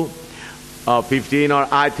ago, 15 or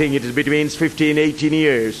I think it is between 15 18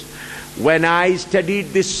 years, when I studied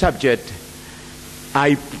this subject, I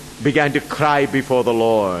began to cry before the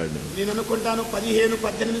Lord. నేను అనుకుంటాను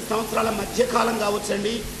 15-18 సంవత్సరాల మధ్య కాలం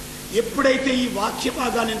కావచ్చండి. ఎప్పుడైతే ఈ వాక్య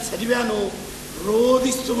భాగాన్ని నేను చదివానో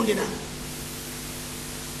రోదిస్తూ ఉండినా.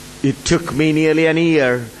 It took me nearly an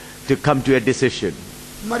year to come to a decision.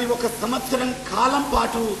 మరి ఒక సంవత్సరం కాలం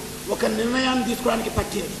పాటు ఒక నిర్ణయాన్ని తీసుకోవడానికి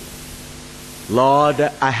పట్టేది. Lord,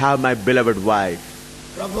 I have my beloved wife.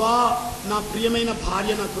 ప్రభువా, నా ప్రియమైన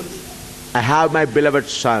భార్య నాకుంది. I have my beloved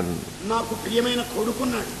son. నాకు ప్రియమైన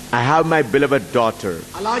కొడుకున్నాడు. I have my beloved daughter.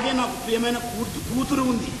 అలాగే నాకు ప్రియమైన కూతురు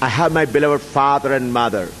ఉంది. I have my beloved father and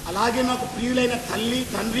mother. అలాగే నాకు ప్రియులైన తల్లి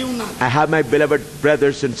తండ్రి ఉన్నారు. I have my beloved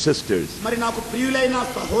brothers and sisters. మరి నాకు ప్రియులైన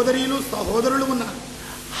సహోదరీలు సహోదరులు ఉన్నారు.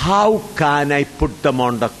 How can I put them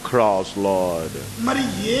on the cross, Lord? మరి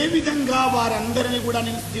ఏ విధంగా వారందరిని కూడా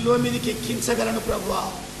నేను శిలువ మీదకి ఎక్కించగలను ప్రభువా?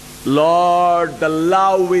 Lord, the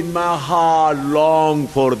love in my heart long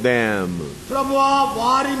for them. ప్రభువా,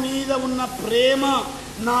 వారి మీద ఉన్న ప్రేమ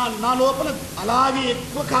నా లోపల అలాగే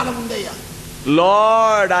ఎక్కువ కాలం ఉందయ్యా.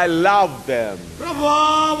 Lord, I love them. ప్రభువా,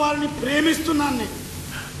 వారిని ప్రేమిస్తున్నాను నేను.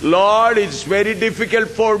 Lord, it's very difficult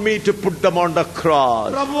for me to put them on the cross.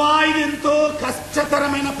 ప్రభువా, ఇది ఎంతో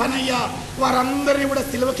కష్టతరమైన పనయ్యా, వారందరిని కూడా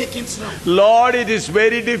సిలువకి ఎక్కించడం. Lord, it is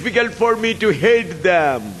very difficult for me to hate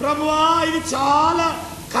them. ప్రభువా, ఇది చాలా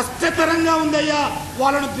కష్టతరంగా ఉందయ్యా,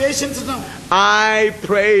 వాళ్ళను ద్వేషించడం. I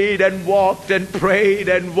prayed and walked and prayed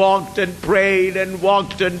and walked and prayed and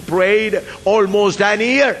walked and prayed almost an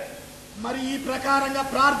year. మరి ఈ ప్రకారంగా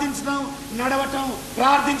ప్రార్థించడం నడవటం,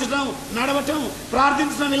 ప్రార్థించడం నడవటం,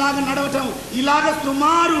 ప్రార్థించడం ఇలాగ నడవటం, ఇలాగ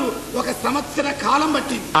సుమారు ఒక సంవత్సర కాలం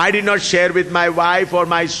పట్టింది. I did not share with my wife or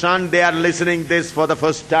my son. They are listening this for the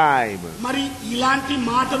first time. మరి ఇలాంటి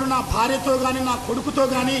మాటలు నా భార్యతో గాని నా కొడుకుతో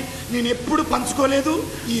గాని నేను ఎప్పుడు పంచుకోలేదు.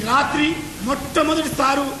 ఈ రాత్రి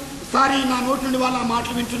మొట్టమొదటిసారి నా నోటి నుండి వాళ్ళ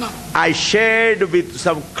మాటలు వింటున్నా. I shared with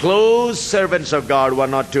some close servants of God,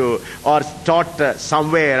 one or two, or taught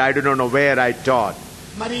somewhere. I do not know where I taught.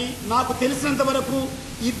 మరి నాకు తెలిసినంత వరకు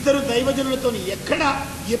ఇద్దరు దైవజనులతో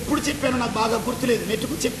ఎప్పుడు చెప్పానో నాకు బాగా గుర్తులేదు,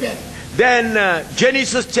 మెట్టుకు చెప్పాను. Then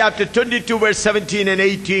Genesis chapter 22 verse 17 and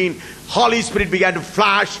 18, Holy Spirit began to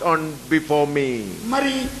flash on before me.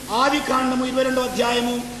 మరి ఆదికాండము 22వ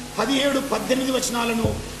అధ్యాయము 17-18 వచనాలను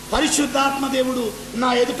పరిశుద్ధాత్మ దేవుడు నా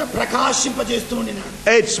ఎదుట ప్రకాశింపజేస్తూ ఉండినాడు.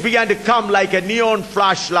 It began to come like a neon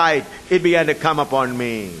flashlight. It began to come upon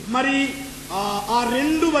me. మరి ఆ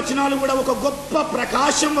రెండు వచనాలు కూడా ఒక గొప్ప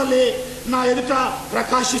ప్రకాశం వలె నా ఎదుట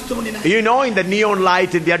ప్రకాశిస్తూ ఉండినాయి. You know, in the neon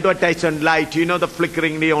light, in the advertisement light, you know the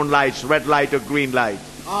flickering neon lights, red light or green light.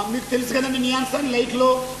 మీకు తెలుసు కదండి, నియాన్సన్ లైట్ లో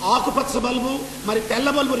ఆకుపచ్చ బల్బు మరి తెల్ల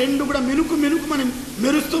బల్బు రెండు కూడా మినుకు మనం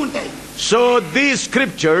మెరుస్తూ ఉంటాయి. So these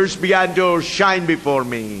scriptures began to shine before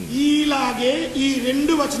me. ఇలాగే ఈ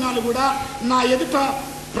రెండు వచనాలు కూడా నా ఎదుట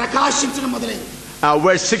ప్రకాశించడం మొదలైంది.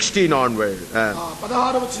 Verse 16 onward.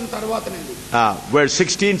 16 వచనం తర్వాతనండి. Verse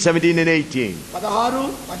 16, 17 and 18.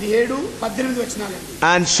 16, 17, 18 వచనాలండి.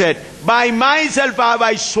 And said, by myself have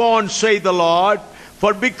I sworn, saith the Lord,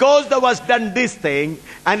 for because thou hast done this thing,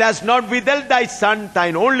 and hast not withheld thy son,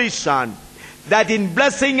 thine only son, that in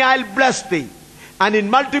blessing I'll bless thee, and in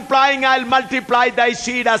multiplying I'll multiply thy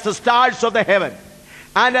seed as the stars of the heaven,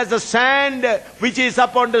 and as the sand which is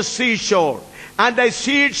upon the seashore. And thy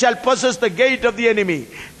seed shall possess the gate of the enemy,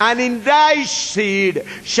 and in thy seed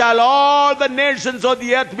shall all the nations of the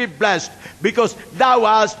earth be blessed, because thou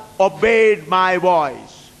hast obeyed my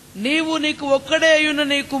voice. నీవు నీకు ఒక్కడే అయ్యున్న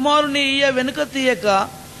నీ కుమారుని ఇయ్య వెనుక తీయక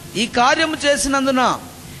ఈ కార్యము చేసినందున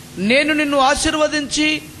నేను నిన్ను ఆశీర్వదించి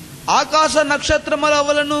ఆకాశ నక్షత్రముల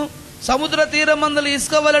వలను సముద్ర తీరమందల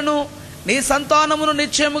ఇసుక వలను నీ సంతానమును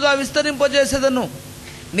నిశ్చయముగా విస్తరింపజేసేదను.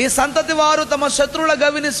 నీ సంతతి వారు తమ శత్రువుల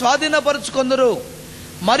గవిని స్వాధీనపరుచుకొందురు.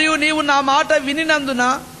 మరియు నీవు నా మాట వినినందున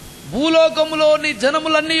భూలోకములో నీ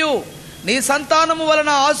జనములన్నీయు నీ సంతానము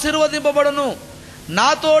వలన ఆశీర్వదింపబడును. నా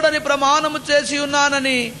తోడని ప్రమాణము చేసి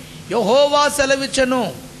ఉన్నానని యెహోవా సెలవిచ్చెను.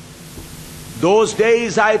 Those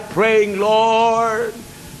days I praying, Lord,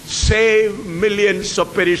 save millions of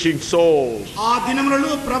perishing souls. ఆ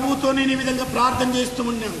దినములలో ప్రభువుతో నేను ఈ విధంగా ప్రార్థన చేస్తూ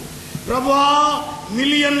ఉన్నాను. ప్రభువా,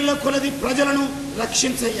 మిలియన్ల కొలది ప్రజలను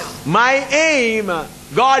రక్షించయ్యా. My aim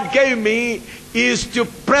God gave me is to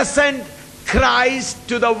present Christ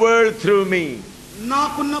to the world through me.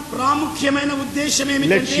 నాకున్న ప్రాముఖ్యమైన ఉద్దేశం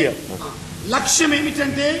ఏమిటంటే, లక్ష్యం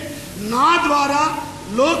ఏమిటంటే నా ద్వారా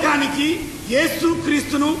లోకానికి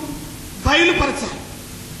యేసుక్రీస్తును బయలుపరచాలి.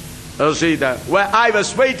 See that? Where I was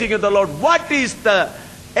waiting on the Lord. What is the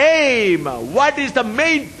aim? What is the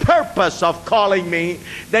main purpose of calling me?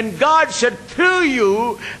 Then God said, through you,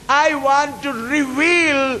 I want to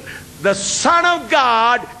reveal the Son of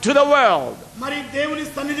God to the world. మరి దేవుని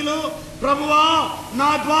సన్నిధిలో ప్రభువా నా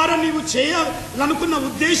ద్వారా నీవు చేయాలనుకున్న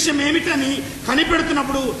ఉద్దేశం ఏమిటని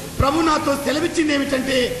కనిపెడుతున్నప్పుడు ప్రభు నాతో సెలవిచ్చింది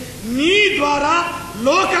ఏమిటంటే నీ ద్వారా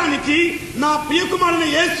లోకానికి నా ప్రియకుమారుని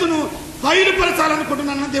యేసును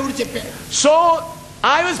బయలుపరచాలనుకుంటున్నానని దేవుడు చెప్పాడు. So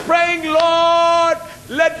I was praying, Lord,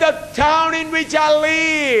 let the town in which I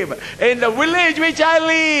live, in the village which I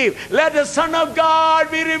live, let the Son of God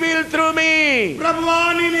be revealed through me. ప్రభువా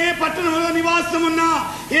నేను ఏ పట్టణంలో నివాసం ఉన్నా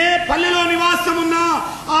ఏ పల్లెలో నివాసం ఉన్నా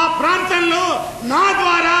ఆ ప్రాంతంలో నా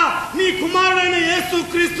ద్వారా నీ కుమారుడైన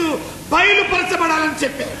యేసుక్రీస్తు బయలుపరచబడాలని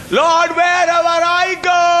చెప్పారు. Lord, wherever I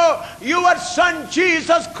go, your Son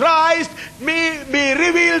Jesus Christ be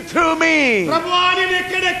revealed through me. ప్రభువా నేను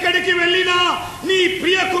ఎక్కడెక్కడికి వెళ్ళినా నీ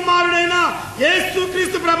ప్రియ కుమారుడైన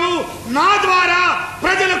యేసుక్రీస్తు ప్రభు నా ద్వారా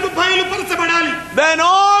ప్రజలకు బయలుపరచబడాలి. Then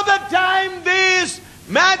all the time this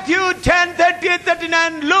Matthew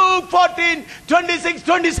 10:38-39, Luke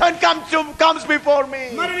 14:26-27 comes before me.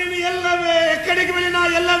 మరి నేను ఎక్కడికి వెళ్ళినా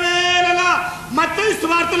ఎల్లవేళలా మత్తయి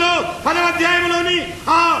సువార్తలో 10వ అధ్యాయంలోని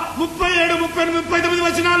ఆ 37, 38, 39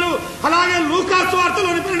 వచనాలు అలాగే లూకా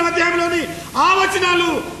సువార్తలోని 12వ అధ్యాయంలోని ఆ వచనాలు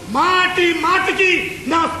మాటి మాటికి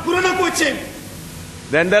నా స్ఫురణకు వచ్చేవి.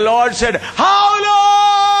 Then the Lord said, how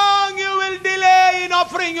long you will delay in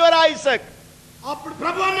offering your Isaac? అప్పుడు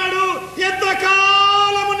ప్రభు అన్నాడు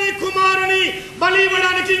ఎంతకాలము నీ కుమారుని బలి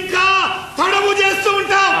ఇవ్వడానికి ఇంకా తడవు చేస్తూ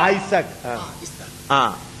ఉంటావు. Isaac.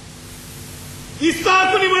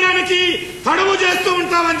 ఇస్సాకుని ఇవ్వడానికి తడవు చేస్తూ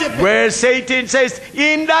ఉంటావని చెప్పి. Verse 18 says,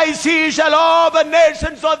 in thy seed shall all the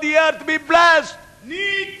nations of the earth be blessed. నీ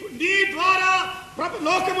ద్వారా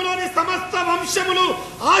లోకములోని సమస్త వంశములు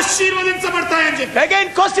ఆశీర్వదించబడతాయని చెప్పి. Again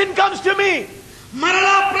question comes to me.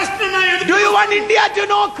 మరలా ప్రశ్న నా ఎదుట. Do you want India to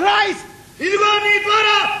know Christ? ఇదిగో నీ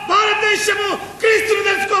ద్వారా భారతదేశము క్రీస్తును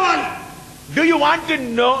తెలుసుకోవాలి. Do you want to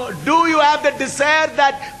know? Do you have the desire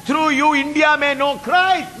that through you India may know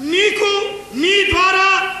Christ? నీకు నీ ద్వారా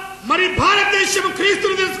మరి భారతదేశము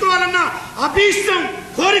క్రీస్తును తెలుసుకోవాలన్న అభిష్టం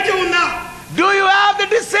కోరిక ఉందా? Do you have the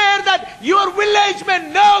desire that your village may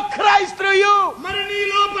know Christ through you? మరి నీ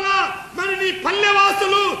లోపల మరి నీ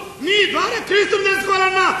పల్లెవాసులు నీ ద్వారా క్రీస్తును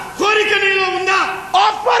తెలుసుకోవాలన్న కోరిక నీలో ఉందా?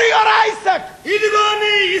 Offer your Isaac. ఇదిగో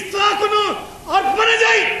నీ ఇస్సాకును అర్పణ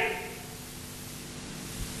చేయి.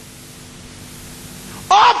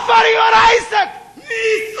 Offer your Isaac. నీ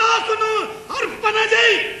ఇస్సాకును అర్పణ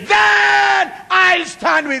చేయి. Then I'll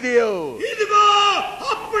stand with you. ఇదిగో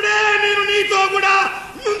అప్పుడే నేను నీతో కూడా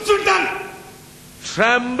నుంచుంటాను.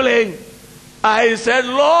 Trembling, I said,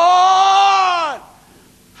 Lord,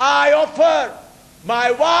 I offer my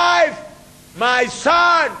wife, my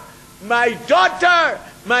son, my daughter,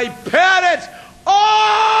 my parents,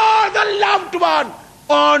 all the loved one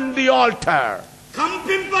on the altar.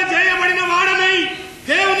 కంపింపజేయబడిన వాడనై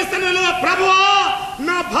దేవుని సన్నిధిలో ప్రభువా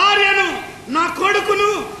నా భార్యను నా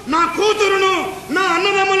కొడుకును నా కూతురును నా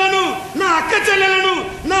అన్నదమ్ములను నా అక్క చెల్లెలను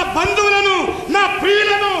నా బంధువులను నా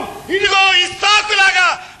ప్రియులను ఇదిగో ఇస్సాకులాగా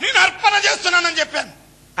నేను అర్పణ చేస్తున్నానని చెప్పాను.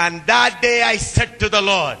 And that day I said to the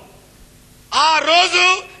Lord, ఆ రోజు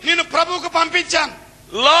నేను ప్రభువుకు పంపించాను.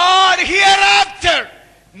 Lord, hereafter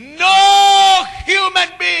no human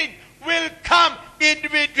being will come in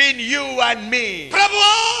between you and me.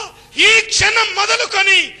 ప్రభువా ఈ క్షణం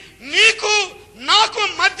మొదలుకొని నీకు నాకు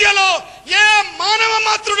మధ్యలో ఏ మానవ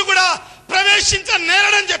మాత్రుడు కూడా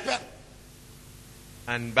ప్రవేశించనేరడని చెప్పారు.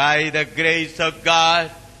 And by the grace of God,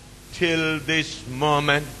 till this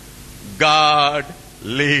moment, God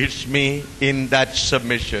leads me in that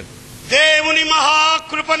submission. దేవుని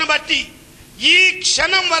మహాకృపను బట్టి ఈ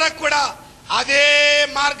క్షణం వరకు కూడా అదే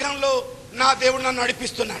మార్గంలో నా దేవుడు నన్ను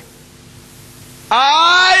నడిపిస్తున్నాడు.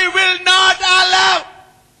 I will not allow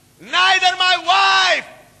neither my wife,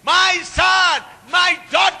 my son, my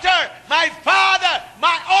daughter, my father,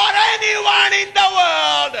 or anyone in the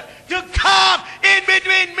world to come in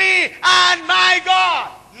between me and my God.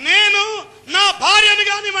 నేను నా భార్యను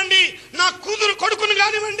కానివ్వండి, నా కొడుకును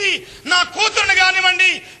కానివ్వండి, నా కూతురును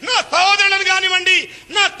కానివ్వండి, నా సహోదరులను కానివ్వండి,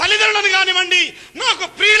 నా తల్లిదండ్రులను కానివ్వండి, నాకు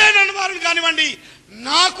ప్రియులైన వారిని కానివ్వండి,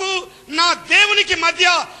 నాకు నా దేవునికి మధ్య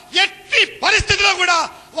ఎట్టి పరిస్థితిలో కూడా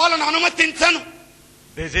వాళ్ళను అనుమతించను.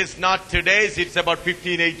 This is not today's, it's about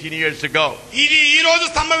 15-18 years ago. ఇది ఈ రోజు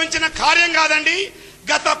సంభవించిన కార్యం కాదండి,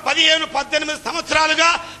 గత 15-18 సంవత్సరాలుగా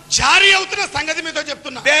జారీ అవుతున్న సంగతి మీతో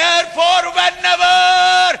చెప్తున్నా. Therefore, whenever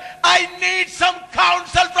I need some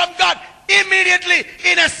counsel from God, immediately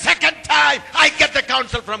in a second time I get the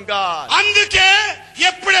counsel from God. అందుకే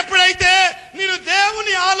ఎప్పుడెప్పుడైతే నేను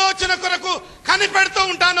దేవుని ఆలోచన కొరకు కనిపెడుతూ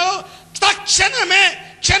ఉంటానో తక్షణమే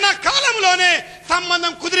క్షణకాలంలోనే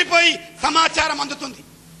సంబంధం కుదిరిపోయి సమాచారం అందుతుంది.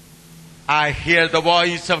 I hear the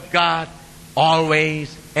voice of God always,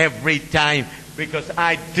 every time, because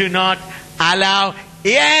I do not allow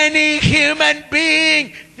any human being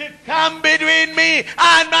to come between me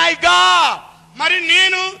and my God. మరి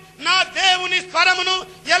నేను నా దేవుని స్వరమును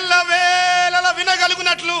ఎల్లవేళలా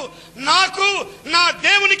వినగలుగునట్లు నాకు నా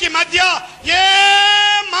దేవునికి మధ్య ఏ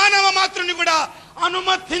మానవ మాత్రుని కూడా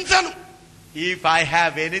అనుమతించను. If I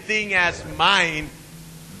have anything as mine,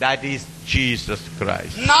 that is Jesus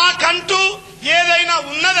Christ. నాకంటూ ఏదైనా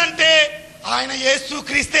ఉన్నదంటే ఆయన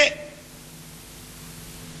యేసుక్రీస్తే.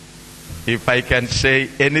 If I can say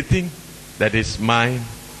anything that is mine,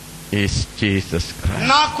 is Jesus Christ.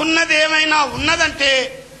 నాకున్నది ఏమైనా ఉన్నదంటే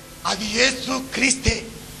అది యేసుక్రీస్తే.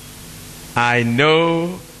 I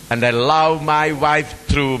know and I love my wife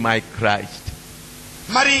through my Christ.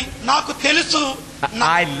 మరి నాకు తెలుసు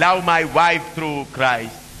I love my wife through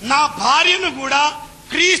Christ. నా భార్యను కూడా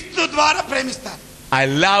క్రీస్తు ద్వారా ప్రేమిస్తాను. I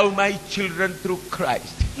love my children through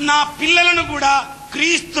Christ. నా పిల్లలను కూడా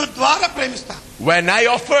క్రీస్తు ద్వారా ప్రేమిస్తాను. When I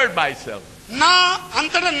offered myself, నా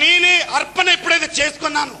అంతటా నేనే అర్పణ ఎప్పుడైతే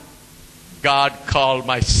చేసుకున్నాను, God called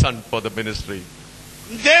my son for the ministry.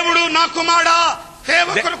 దేవుడు నా కుమారుడా సేవ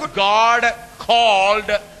కొరకు God called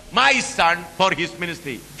my son for his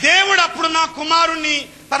ministry. దేవుడు అప్పుడు నా కుమారుణ్ణి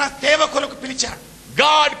తన సేవ కొరకు పిలిచాడు.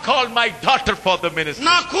 God called my daughter for the ministry.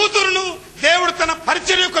 నా కూతురును దేవుడు తన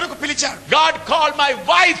పరిచర్య కొరకు పిలిచాడు. God called my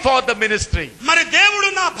wife for the ministry. మరి దేవుడు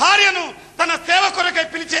నా భార్యను తన సేవ కొరకై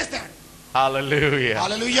పిలిచేశాడు. Hallelujah.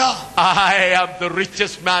 Hallelujah. I am the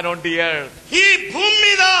richest man on the earth. ఈ భూమి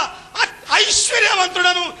మీద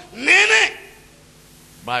ఐశ్వర్యవంతుడను నేనే.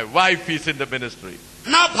 My wife is in the ministry.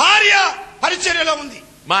 నా భార్య పరిచర్యలో ఉంది.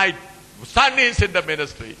 My son is in the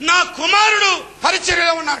ministry. నా కుమారుడు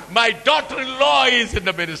పరిచర్యలో ఉన్నాడు. My daughter-in-law is in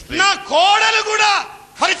the ministry. నా కోడలు కూడా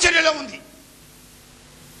పరిచర్యలో ఉంది.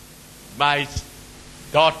 My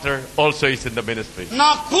daughter also is in the ministry. నా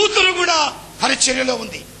కూతురు కూడా పరిచర్యలో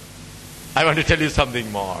ఉంది. I want to tell you something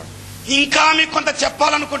more. ఇంకా మీకు కొంత Few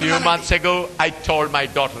చెప్పాలనుకుంటున్నాను. months ago, I told my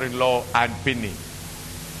daughter-in-law and Pinny.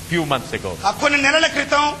 Few months ago. కొన్ని నెలల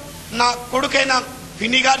క్రితం నా కొడుకైన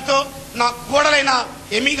పిన్ని గారితో నా కోడలైన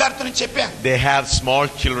ఎమి గారితో నేను చెప్పాను. They have small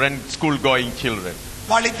children, school-going children.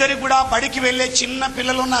 వాళ్ళిద్దరికి కూడా బడికి వెళ్లే చిన్న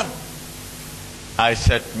పిల్లలు ఉన్నారు. I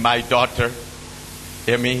said, my daughter,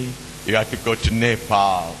 Emmy, you have to go to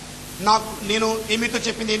Nepal. నేను ఎమితో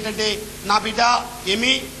చెప్పింది ఏంటంటే, నా బిడ్డ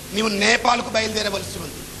ఎమి నీవు నేపాల్కు బయలుదేరవలసి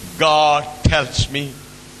ఉంది. God tells me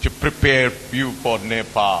to prepare you for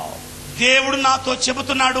Nepal. దేవుడు నాతో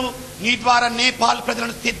చెబుతున్నాడు నీ ద్వారా నేపాల్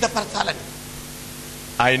ప్రజలను సిద్ధపరచాలని.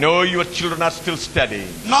 I know your children are still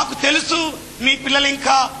studying. నాకు తెలుసు నీ పిల్లలు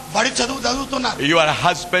ఇంకా బడి చదువుతున్నారు. Your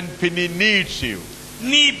husband Pinny needs you.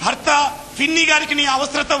 నీ భర్త ఫిన్ని గారికి నీ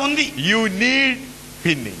అవసరత ఉంది. You need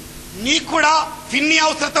Pinny. నీకు కూడా ఫిన్ని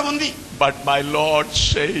అవసరత ఉంది. But my Lord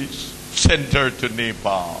says, send her to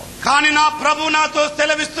Nepal. కానీ నా ప్రభు నాతో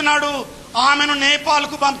సెలవిస్తున్నాడు ఆమెను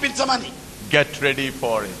నేపాల్కు పంపించమని. Get ready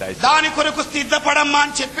for it, I said. దాని కొరకు సిద్ధపడమ్మా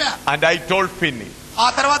అని చెప్పా. And I told Pinny, ఆ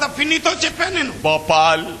తర్వాత ఫిన్నితో చెప్పాను నేను,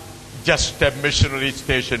 Bhopal, just a missionary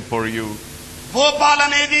station for you. Bhopal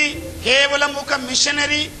అనేది కేవలం ఒక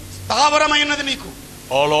మిషనరీ స్థావరమైనది నీకు.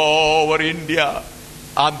 All over India,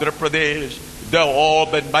 Andhra Pradesh, all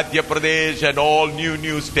the Madhya Pradesh and all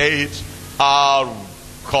new states are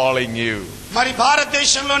calling you. మరి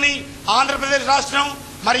భారతదేశంలోని ఆంధ్రప్రదేశ్ రాష్ట్రం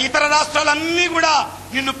మరి ఇతర రాష్ట్రాలన్నీ కూడా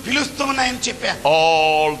నిన్ను పిలుస్తూ ఉన్నాయని చెప్పాను.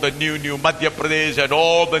 All the new Madhya Pradesh and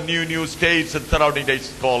all the new states and surrounding states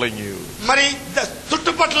calling you. మరి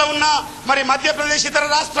చుట్టుపట్ల ఉన్న మరి మధ్యప్రదేశ్ ఇతర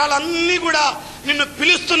రాష్ట్రాలన్నీ కూడా నిన్ను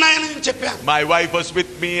పిలుస్తున్నాయని నేను చెప్పాను. My wife was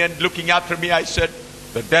with me and looking after me. I said,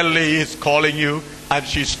 the Delhi is calling you and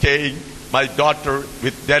she's staying. My daughter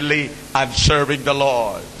with Delhi and serving the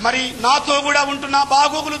Lord. మరి నాతో కూడా ఉంటున్నా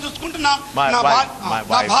బాగోగులు చూసుకుంటున్నా నా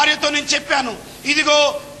భార్యతో నేను చెప్పాను, ఇదిగో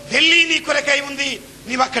ఢిల్లీ నీ కొరకై ఉంది,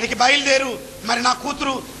 నీవు అక్కడికి బయలుదేరు. మరి నా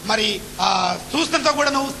కూతురు మరి చూసినంత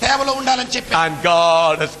కూడా నువ్వు సేవలో ఉండాలని చెప్పాను. And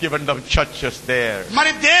God has given them churches there.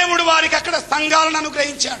 మరి దేవుడు వారికి అక్కడ సంఘాలను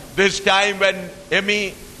అనుగ్రహించాడు. This time when Emmy,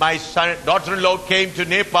 my son, daughter-in-law came to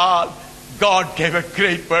Nepal, God gave a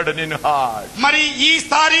great burden in her heart. మరి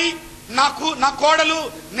ఈసారి నా కోడలు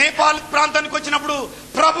నేపాల్ ప్రాంతానికి వచ్చినప్పుడు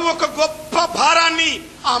ప్రభు ఒక గొప్ప భారాన్ని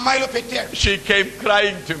ఆ అమ్మాయిలో పెట్టాడు. She came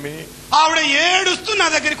crying to me. ఆవిడ ఏడుస్తూ నా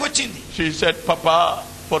దగ్గరికి వచ్చింది. She said, Papa,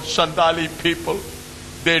 for Santali people,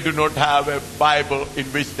 they do not have a Bible in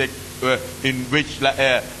which they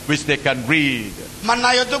which they can read. మన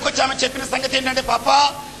నా యొద్దకు వచ్చి ఆమె చెప్పిన సంగతి ఏంటంటే పాపా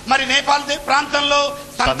మరి నేపాల్ ప్రాంతంలో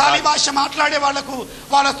సంతాలి భాష మాట్లాడే వాళ్లకు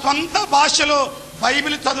వాళ్ళ సొంత భాషలో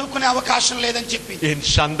బైబిల్ చదువుకునే అవకాశం లేదని చెప్పి. In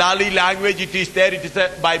Sandali language it is there, it is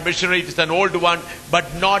by missionary, it is an old one, but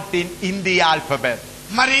not in Hindi alphabet.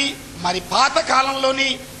 మరి పాత కాలంలోని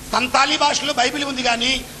సంతాలి భాషలో బైబిల్ ఉంది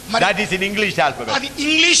కానీ that is in English alphabet. అది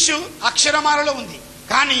ఇంగ్లీషు అక్షరమాలలో ఉంది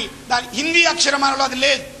కానీ దాని హిందీ అక్షరమాలలో అది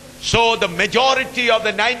లేదు. So the majority of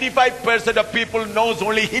the 95% of people knows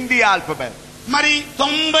only Hindi alphabet. మరి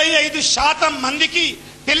 95% మందికి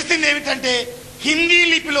తెలిసింది ఏమిటంటే హిందీ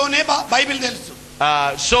లిపిలోనే బైబిల్ తెలుసు.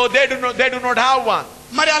 So they do not have one.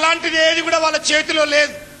 మరి అలాంటిది ఏది కూడా వాళ్ళ చేతిలో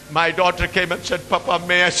లేదు. My daughter came and said, Papa,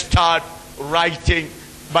 may I start writing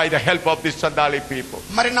by the help of these Sandali people?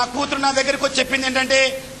 మరి నా కూతురు నా దగ్గరికి వచ్చి చెప్పింది ఏంటంటే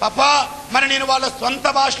పాపా మరి నేను వాళ్ళ సొంత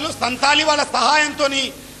భాషలో సంతాలి వాళ్ళ సహాయంతోని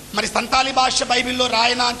మరి సంతాలి భాష బైబిల్లో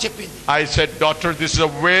రాయనా అని చెప్పింది. I said, daughter, this is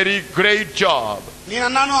a very great job. నేను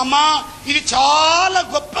అన్నాను అమ్మా ఇది చాలా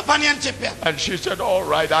గొప్ప పని అని చెప్పాను. And she said, all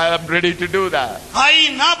right, I am ready to do that.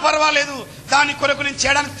 అయినా పర్వాలేదు దాని కొరకు నేను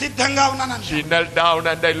చేయడానికి సిద్ధంగా ఉన్నాను. She knelt down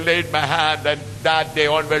and I laid my hand, and that day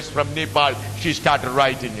onwards from Nepal she started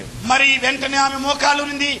writing it. మరి వెంటనే ఆమె మోకాలు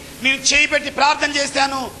నుండి నేను చేయి పెట్టి ప్రార్థన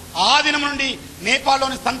చేశాను. ఆ దినం నుండి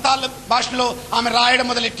నేపాల్లోని సంతాల భాషలో ఆమె రాయడం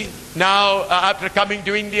మొదలెట్టింది. Now after coming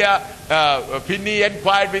to India, Finney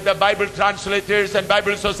inquired with the Bible translators and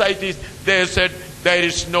Bible societies. They said there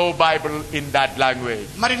is no Bible in that language.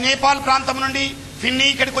 మరి నేపాల్ ప్రాంతం నుండి ఫిన్నీ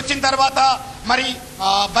ఇక్కడికి వచ్చిన తర్వాత మరి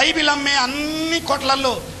బైబిల్ అమ్మే అన్ని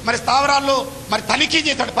కోట్లల్లో మరి స్థావరాల్లో మరి తనిఖీ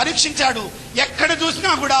చేశాడు, పరీక్షించాడు. ఎక్కడ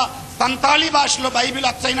చూసినా కూడా సంతాలి భాషలో బైబిల్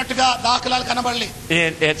అచ్చైనట్టుగా దాఖలాలు కనబడలేదు.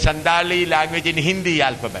 In Sandali language in Hindi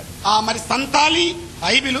alphabet. మరి సంతాలి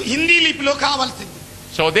బైబిల్ హిందీ లిపిలో కావాల్సింది.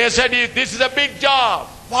 So they said, this is a big job.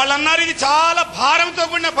 వాళ్ళు అన్నారు ఇది చాలా భారంతో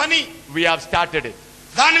కూడిన పని. We have started it.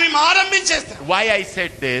 దాన్ని మేము ఆరంభించేస్తాం. Why I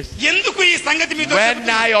said this? ఎందుకు ఈ సంగతి మీతో When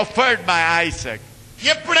I offered my Isaac,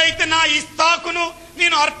 ఎప్పుడైతే నా ఇస్సాకును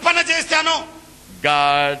నేను అర్పణ చేశానో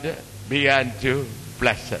God began to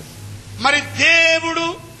bless us. మరి దేవుడు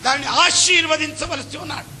దాన్ని ఆశీర్వదించవలసి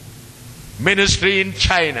ఉన్నాడు. Ministry in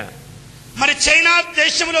China, మరి చైనా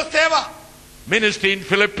దేశంలో సేవ, ministry in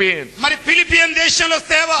Philippines, మరి ఫిలిపియన్ దేశంలో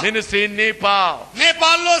సేవ, ministry in Nepal,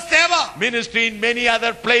 నేపాల్లో సేవ, ministry in many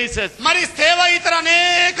other places. మరి సేవ ఇతర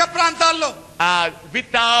అనేక ప్రాంతాల్లో.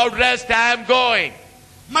 Without rest I am going.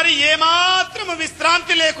 మరి ఏమాత్రం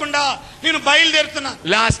విశ్రాంతి లేకుండా నేను బయలుదేరుతున్నా.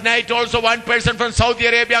 Last night also one person from Saudi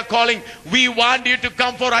Arabia calling, we want you to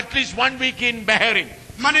come for at least 1 week in Bahrain.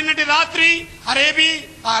 మరి నిన్నటి రాత్రి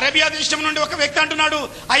అరేబియా దేశం నుండి ఒక వ్యక్తి అంటున్నాడు,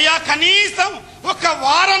 అయ్యా కనీసం ఒక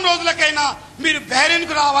వారం రోజులకైనా మీరు బహ్రెయిన్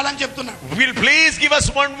కు రావాలని చెప్తున్నాడు. Will please give us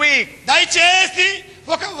 1 week. దయచేసి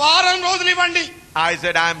ఒక వారం రోజులు ఇవ్వండి. I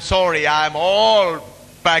said, I am sorry, I am all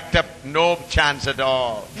packed up, no chance at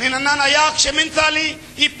all. నేను అన్నాను, అయ్యా క్షమించాలి,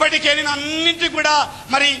 ఇప్పటికే నేను అన్నింటి కూడా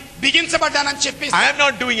మరి బిగించబడ్డానని చెప్పి. I am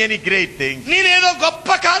not doing any great things. నేనేదో గొప్ప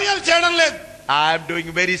కార్యాలు చేయడం లేదు. I am doing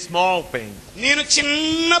very small things. నేను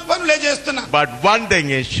చిన్న పనులే చేస్తున్నా. But one thing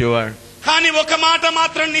is sure. కానీ ఒక మాట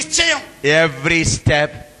మాత్రం నిశ్చయం. Every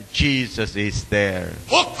step Jesus is there.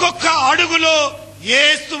 ఒక్కొక్క అడుగులో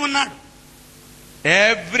యేసు ఉన్నాడు.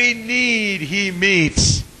 Every need he meets.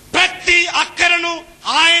 ప్రతి అక్కరను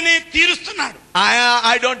ఆయనే తీరుస్తున్నాడు.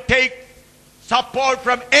 I don't take support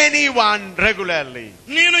from anyone regularly.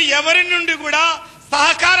 నేను ఎవరి నుండి కూడా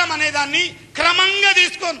సహకారం అనేదాన్ని క్రమంగా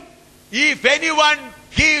తీసుకోను. If anyone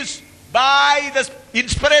gives by the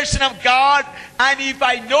inspiration of God, and if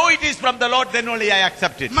I know it is from the Lord, then only I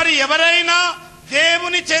accept it. మరి ఎవరైనా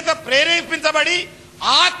దేవుని చేత ప్రేరేపించబడి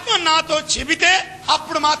ఆత్మ నాతో చెబితే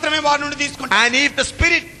అప్పుడు మాత్రమే వారి నుండి తీసుకుంటాను. And if the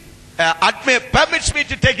Spirit permits me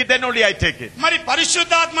to take it, then only I take it. మరి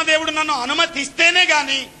పరిశుద్ధాత్మ దేవుడు నన్ను అనుమతిస్తేనే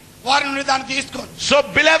గాని వారి నుండి దాన్ని తీసుకోను. So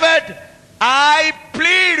beloved, I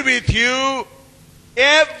plead with you,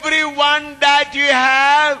 everyone that you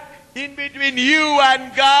have in between you and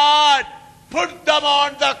God, put them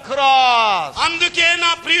on the cross. అందుకే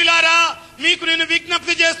నా ప్రియులారా మీకు నేను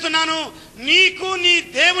విజ్ఞప్తి చేస్తున్నాను, నీకు నీ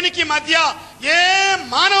దేవునికి మధ్య ఏ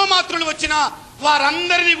మానవ మాత్రులు వచ్చినా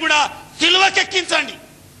వారందరినీ కూడా సిలువకెక్కించండి.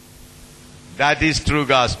 That is true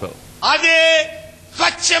gospel. అదే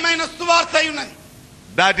స్వచ్ఛమైన సువార్త ఉన్నది.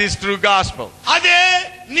 That is true gospel. అదే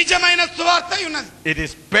నిజమైన సువార్త ఉన్నది. It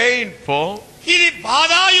is painful. ఇది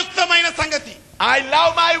బాధాయుక్తమైన సంగతి. I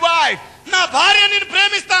love my wife. నా భార్య నేను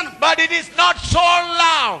ప్రేమిస్తాను. But it is not soul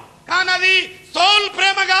love. కానీ అది సోల్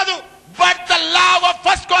ప్రేమ కాదు. But the love of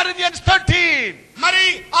 1 Corinthians 13. మరి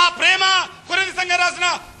ఆ ప్రేమ కొరింథీ సంఘం రాసిన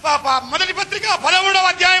మొదటి పత్రిక 13వ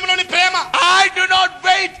అధ్యాయంలోని ప్రేమ. I do not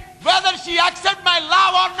wait whether she accept my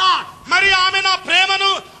love or not. మరి ఆమె నా ప్రేమను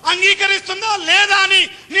అంగీకరిస్తుందా లేదా అని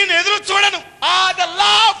నేను ఎదురు చూడను. The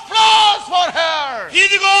love flows for her.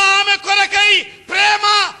 ఇదిగో ఆమె కొరకై ప్రేమ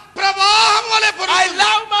ప్రవాహం వలె I పొర్లుతుంది.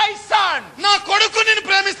 love my son. నా కొడుకు నేను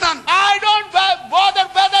ప్రేమిస్తాను. I don't bother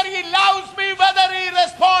whether he loves me, whether he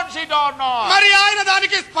responds it or not. మరి ఆయన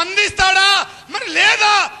దానికి స్పందిస్తాడా మరి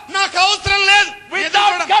లేదా నాకు అవసరం లేదు.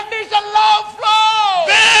 Without condition, love flows.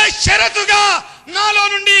 బేషరతుగా నాలో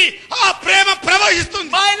నుండి ఆ ప్రేమ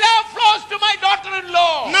ప్రవహిస్తుంది. My love flows to my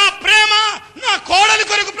daughter-in-law. నా ప్రేమ నా కోడలి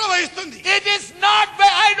కొరకు ప్రవహిస్తుంది. It is not,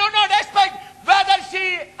 I do not expect whether she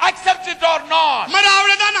accepts it or not. మరి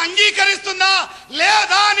ఆవిడ దాన్ని అంగీకరిస్తుందా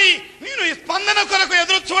లేదా అని నేను ఈ స్పందన కొరకు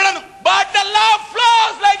ఎదురు చూడను. But the love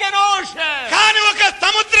flows like an ocean. కానీ ఒక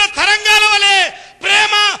సముద్ర తరంగాల వలె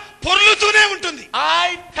ప్రేమ పొర్లుతూనే ఉంటుంది.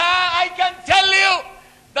 I can tell you,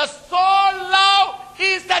 the soul love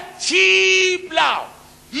is the cheap love.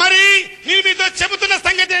 మరి నేను మీతో చెబుతున్న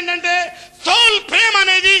సంగతి ఏంటంటే సోల్ ప్రేమ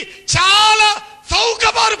అనేది చాలా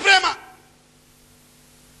చౌకబారు ప్రేమ.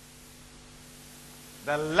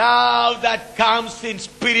 The love that comes in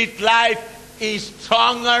spirit life is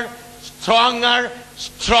stronger, stronger,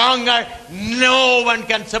 stronger. No one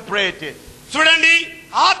can separate it. చూడండి,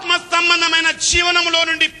 ఆత్మ సంబంధమైన జీవనములో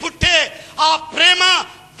నుండి పుట్టే ఆ ప్రేమ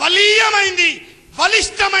బలీయమైంది,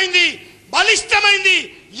 బలిష్టమైంది, బలిష్టమైంది.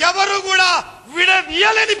 ఎవరు కూడా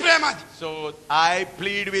విడదీయలేని ప్రేమ అది. So I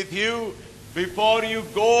plead with you, before you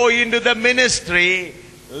go into the ministry,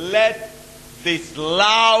 let this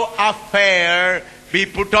love affair be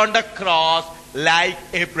put on the cross like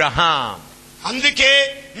Abraham. అందుకే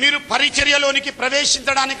మీరు పరిచర్యలోనికి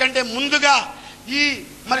ప్రవేశించడానికంటే ముందుగా ఈ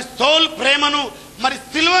మరి సోల్ ప్రేమను మరి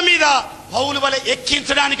సిలువ మీద పౌలు వలె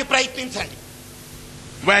ఎక్కించడానికి ప్రయత్నించండి.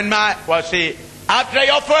 After I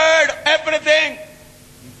offered everything,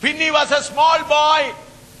 Finney was a small boy.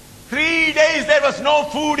 3 days there was no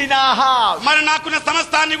food in our house. మరి నాకున్న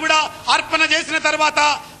సమస్తాన్ని కూడా అర్పణ చేసిన తర్వాత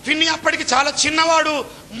ఫిన్నీ అప్పటికి చాలా చిన్నవాడు.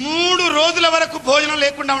 3 రోజుల వరకు భోజనం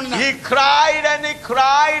లేకుండా ఉన్నాడు. He cried and he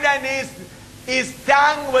cried and his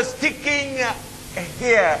tongue was sticking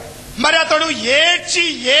here. మరి అతడు ఏడ్చి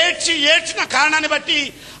ఏడ్చి ఏడ్చిన కారణాన్ని బట్టి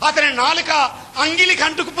అతని నాలుక అంగిలికి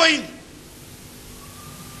అంటుకుపోయింది.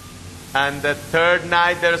 And the third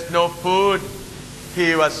night there was no food. He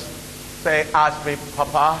was asked me,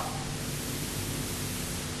 Papa,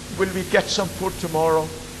 will we get some food tomorrow?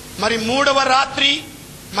 మరి 3వ రాత్రి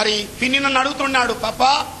మరి ఫిన్నీ నన్ను అడుగుతున్నాడు,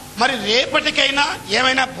 పాపా మరి రేపటికైనా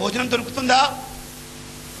ఏమైనా భోజనం దొరుకుతుందా?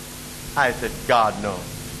 I said, God knows.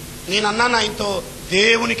 నేను అన్నాను ఆయనతో,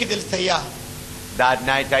 దేవునికి తెలుసయ్యా. That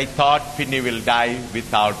night I thought Finney will die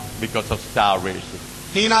because of starvation.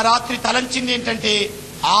 నేను ఆ రాత్రి తలంచింది ఏంటంటే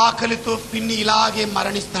ఆకలితో ఫిన్నీ ఇలాగే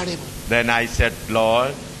మరణిస్తాడేమో. Then I said,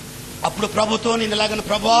 Lord, అప్పుడు ప్రభుతో నేను ఇలాగను,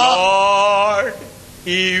 ప్రభా, Lord,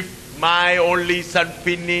 if my only son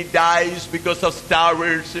Finney dies because of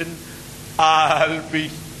starvation, I'll be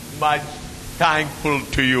much thankful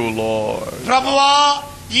to you, Lord. ప్రభువా,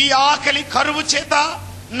 ఈ ఆకలి కరువు చేత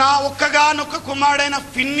నా ఒక్కగానొక్క కుమారుడైన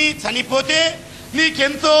ఫిన్నీ చనిపోతే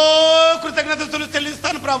నీకెంతో కృతజ్ఞతలు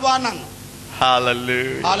చెల్లిస్తాను ప్రభువా అన్నాను.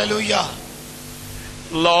 Hallelujah. Hallelujah.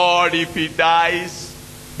 Lord, if he dies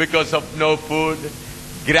because of no food,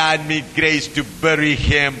 grant me grace to bury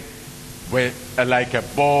him like a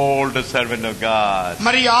bold servant of God.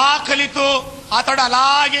 మరి ఆకలితో అతడు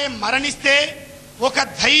అలాగే మరణిస్తే ఒక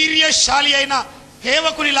ధైర్యశాలి అయిన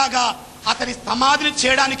సేవకునిలాగా అతని సమాధిని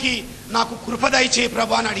చేయడానికి నాకు కృప దయచేయి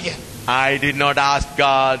ప్రభువా అని అడిగాను. I did not ask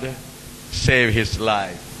God save his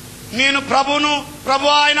life. నేను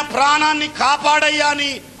ప్రభువా ఆయన ప్రాణాన్ని కాపాడయ్యా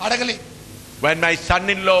అని అడగలేదు. When my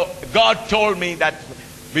son-in-law, God told me that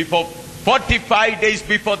before 45 days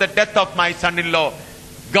before the death of my son-in-law,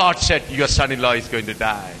 God said your son-in-law is going to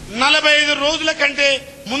die. 45 రోజుల కంటే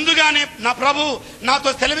ముందుగానే నా ప్రభు నాతో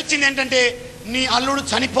సెలవిచ్చింది ఏంటంటే నీ అల్లుడు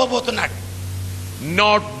చనిపోబోతున్నాడు.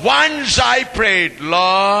 Not once I prayed,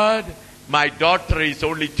 Lord, my daughter is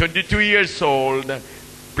only 22 years old.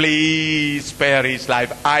 Please spare his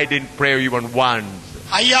life. I didn't pray even once.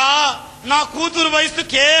 అయ్యా, నా కూతురు వయసు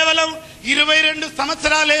కేవలం 22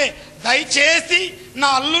 సంవత్సరాలే, దయచేసి నా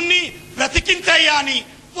అల్లుణ్ణి బ్రతికించయ్యా అని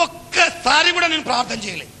ఒక్కసారి కూడా నేను ప్రార్థన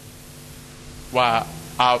చేయలేదు.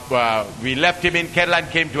 We left him in Kerala and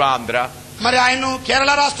came to Andhra. మరి ఆయన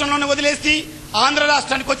కేరళ రాష్ట్రంలోనే వదిలేసి ఆంధ్ర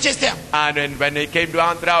రాష్ట్రానికి వచ్చేసాం. And when we came to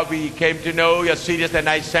Andhra, we came to know you're serious, and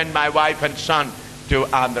I sent my wife and son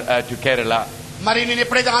to Kerala. మరి నేను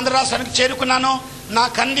ఎప్పుడైతే ఆంధ్ర రాష్ట్రానికి చేరుకున్నానో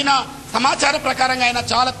నాకు అందిన సమాచార ప్రకారంగా ఆయన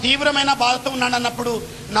చాలా తీవ్రమైన బాధతో ఉన్నాడు అన్నప్పుడు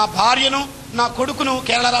నా భార్యను నా కొడుకును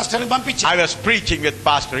కేరళ రాష్ట్రానికి పంపించాను. I was preaching with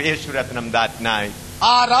Pastor Yeshwaratnam that night.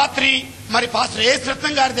 ఆ రాత్రి మరి పాస్టర్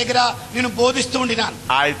యేసురత్నం గారి దగ్గర నేను బోధిస్తూ ఉండినాను.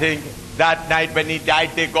 I think that night when he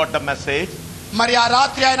died, they got the message. మరి ఆ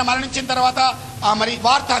రాత్రి ఆయన మరణించిన తర్వాత మరి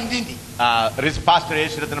వార్త అందింది. Pastor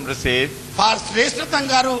Yeshwaratnam received. Pastor Yesuratnam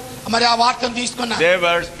గారు మరి ఆ వార్తను తీసుకున్నారు. They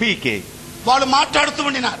were speaking. వాళ్ళు మాట్లాడుతూ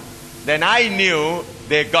ఉండినారు. Then I knew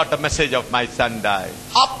they got the message of my son died.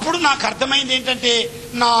 అప్పుడు నాకు అర్థమైంది ఏంటంటే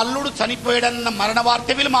నా అల్లుడు చనిపోయాడన్న మరణ వార్త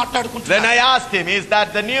వీళ్ళు మాట్లాడుకుంటున్నారు. Then I asked him, is that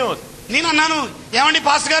the news? నేను అన్నాను, ఏమండి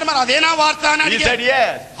పాస్టర్ గారు మరి అదేనా వార్త అని He అడిగాను. said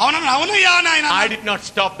yes. అవునయ్యా నాయన. I did not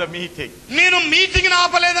stop the meeting. నేను మీటింగ్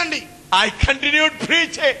ఆపలేదండి. I continued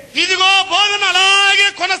preaching. ఇదిగో బోధన అలాగే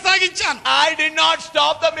కొనసాగించాను. I did not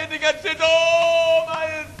stop the meeting and said, oh my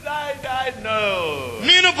son died. No.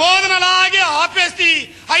 నేను బోధన అలాగే ఆపేసి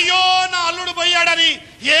అయ్యో నా అల్లుడు పోయాడని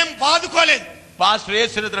ఏం బాదుకోలేదు. Pastor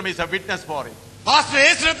Yeshwaratnam is a witness for it. Pastor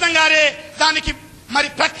Yesuratnam గారే దానికి మరి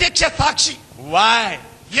ప్రత్యక్ష సాక్షి. Why?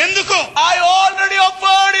 ఎందుకు? I already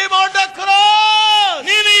offered him on the cross.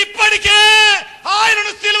 నేను ఇప్పటికే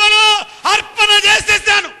ఆయనను సిలువలో అర్పణ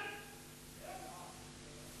చేసేసాను.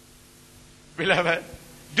 Beloved,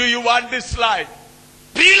 do you want this life?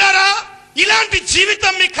 ప్రియులారా, ఇలాంటి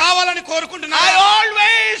జీవితం మీకు కావాలని కోరుకుంటున్నాను. I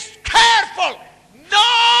always careful.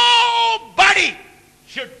 Nobody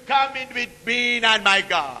should come in between and my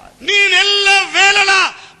God. నేనెల్ల వేళలా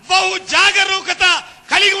బహు జాగరూకత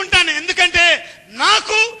కలిగి ఉంటాను. ఎందుకంటే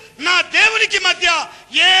నాకు నా దేవునికి మధ్య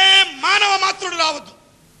ఏ మానవ మాత్రుడు రావద్దు.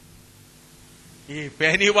 If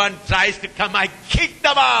anyone tries to come, I kick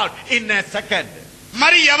them out in a second.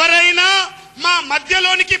 మరి ఎవరైనా మా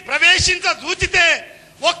మధ్యలోనికి ప్రవేశించ చూచితే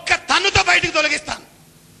ఒక్క తన్నుతో బయటికి తొలగిస్తాను.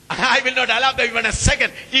 I will not allow them even a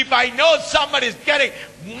second. If I know somebody is getting,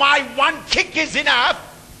 my one kick is enough,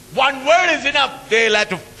 one word is enough, they'll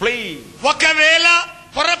have to flee. ఒకవేళ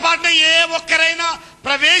పొరపాటున ఏ ఒక్కరైనా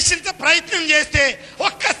ప్రవేశించ ప్రయత్నం చేస్తే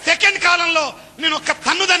ఒక్క సెకండ్ కాలంలో నేను ఒక్క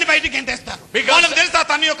తన్ను దాన్ని బయటికి గెంటేస్తాను. వాళ్ళకి తెలుసా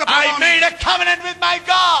తన్ను యొక్క I made a covenant with my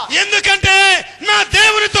God. ఎందుకంటే నా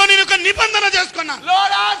దేవునితో నేను ఒక నిబంధన చేసుకున్నాను.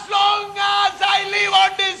 Lord, as long as I live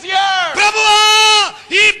on this earth, ప్రభువా,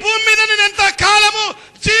 ఈ భూమి మీద నేను ఎంత కాలము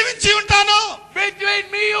జీవించి ఉంటానో, between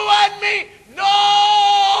me, you and me,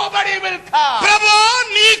 nobody will come. ప్రభువా,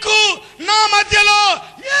 నీకు నా మధ్యలో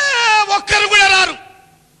ఏ ఒక్కరు కూడా రారు.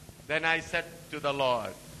 Then I said to the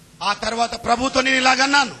Lord, ఆ తర్వాత ప్రభుతో నేను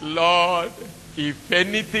ఇలాగన్నాను, Lord, if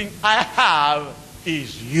anything I have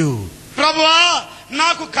is you. ప్రభువా,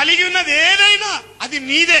 నాకు కలిగి ఉన్నది ఏదైనా అది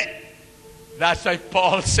నీదే. That's why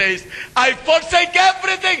Paul says, I forsake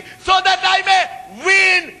everything so that I may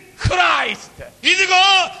win Christ. ఇదిగో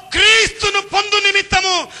క్రీస్తును పొందు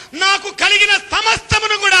నిమిత్తము నాకు కలిగిన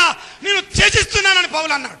సమస్తమును కూడా నేను త్యజిస్తున్నానని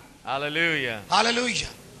పౌలు అన్నాడు. Hallelujah. Hallelujah.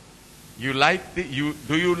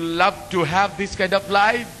 Do you love to have this kind of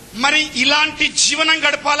life? మరి ఇలాంటి జీవనం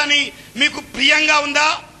గడపాలని మీకు ప్రియంగా ఉందా?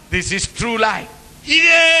 This is true life.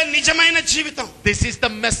 ఇదే నిజమైన జీవితం. This is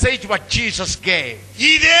the message what Jesus gave.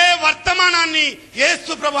 ఇదే వర్తమానాన్ని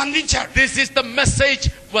యేసు ప్రభు అందించాడు. This is the message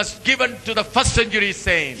was given to the first century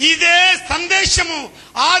saints. ఇదే సందేశము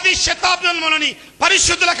ఆది శతాబ్దంలోని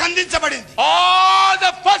పరిశుద్ధులకు అందించబడింది. All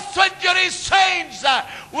the first century saints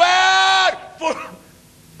were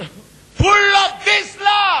full of this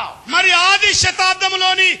love. మరి ఆది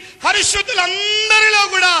శతాబ్దంలోని పరిశుద్ధులందరిలో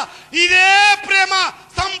కూడా ఇదే ప్రేమ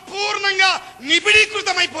సంపూర్ణంగా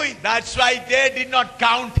నిబిడీకృతమైపోయింది. That's why they did not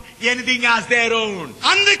count anything as their own.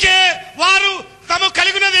 అందుకే వారు తమ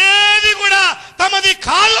కలిగినది ఏది కూడా తమది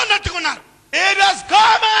కాల్లో నట్టుకున్నారు. It was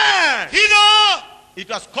common. ఇదో It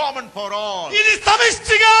was common for all. ఇది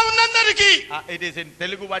సమిష్టిగా ఉన్నందరికీ. It is in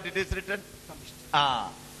Telugu what it is written.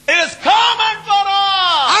 It is common for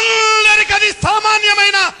all. అందరికి అది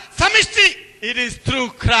సామాన్యమైన సమిష్టి. It is through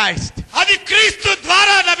Christ. అది క్రీస్తు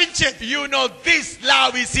ద్వారా లభించేది. You know this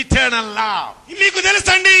love is eternal love. మీకు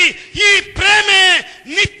తెలుసండి, ఈ ప్రేమే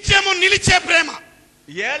నిత్యము నిలిచే ప్రేమ.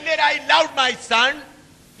 Earlier I loved my son.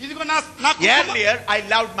 ఇదిగో Earlier I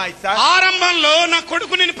loved my son. ఆరంభంలో నా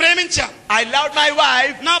కొడుకు నేను ప్రేమించాను. I loved my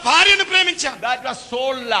wife. నా భార్యను ప్రేమించాను. That was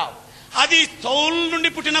soul love. అది సౌల్ నుండి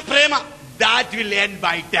పుట్టిన ప్రేమ. That will end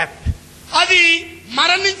by death. అది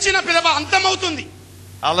మరణించిన పిదప అంతమవుతుంది.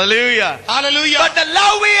 Hallelujah. Hallelujah. But the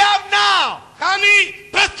love we have now, కానీ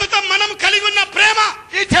ప్రస్తుతం మనం కలిగి ఉన్న ప్రేమ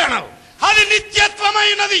eternal. అది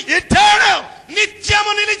నిత్యత్వమైనది. Eternal.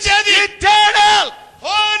 నిత్యము నిలిచేది. Eternal.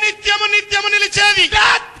 ఓ నిత్యము నిత్యము నిలిచేది.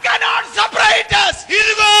 That cannot separate us.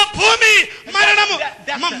 ఇదిగో భూమి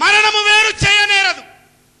మరణము వేరు చేయనేరదు.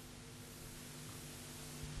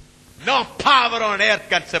 No power on earth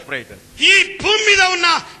can separate us. ఈ భూమి మీద ఉన్న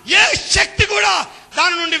ఏ శక్తి కూడా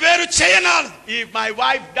దాని నుండి వేరు చేయనాలదు. If my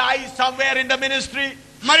wife dies somewhere in the ministry,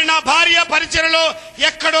 మరి నా భార్య పరిచర్యలో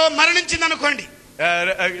ఎక్కడో మరణించింది అనుకోండి,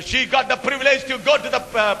 she got the privilege to go to the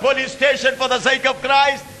police station for the sake of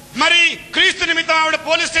Christ. మరి క్రీస్తు నిమిత్తం ఆవిడ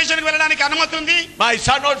పోలీస్ స్టేషన్ కి వెళ్ళడానికి అనుమతి ఉంది. My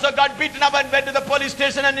son also got beaten up and went to the police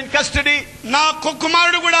station and in custody. నా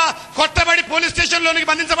కుమారుడు కూడా కొట్టబడి పోలీస్ స్టేషన్ లోనికి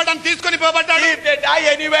బంధించబడడానికి తీసుకొని పోబడ్డాడు. If they die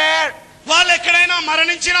anywhere, వాళ్ళు ఎక్కడైనా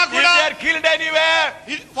మరణించినా కూడా, if they are killed anywhere,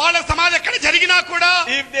 వాళ్ళ సమాధి ఎక్కడ జరిగినా కూడా,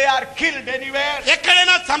 if they are killed anywhere,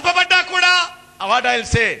 ఎక్కడైనా చంపబడ్డా కూడా, what I'll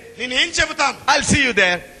say, నేనేం చెబుతాను, I'll see you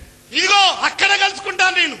there. ఇదిగో అక్కడ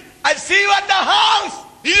కలుసుకుంటాను, నేను I'll see you at the house.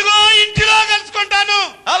 ఇదిగో ఇంటిలో కలుసుకుంటాను.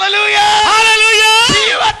 Hallelujah. Hallelujah. See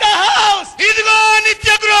you at the house. ఇదిగో నిత్య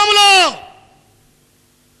గృహములో.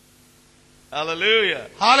 Hallelujah.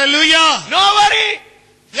 హల్లెలూయా. No worry.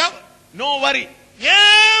 No worry.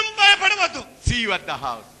 ఏం భయపడవద్దు. See you at the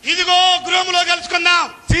house. ఇదిగో గృహములో కలుసుకుందాం.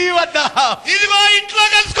 See you at the house. ఇదిగో ఇంట్లో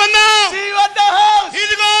కలుసుకుందాం. See you at the house.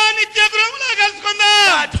 ఇదిగో నిత్య గృహములో కలుసుకుందాం.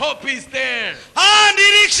 That hope is there. ఆ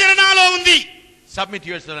నిరీక్షణ నాలో ఉంది. Submit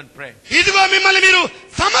yourself and pray. ఇదిగో మిమ్మల్ని మీరు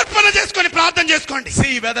సమర్పణ చేసుకొని ప్రార్థన చేసుకోండి.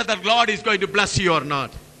 See whether the Lord is going to bless you or not.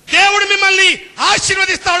 దేవుడు మిమ్మల్ని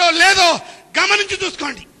ఆశీర్వదిస్తాడో లేదో గమనించి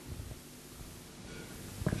చూసుకోండి.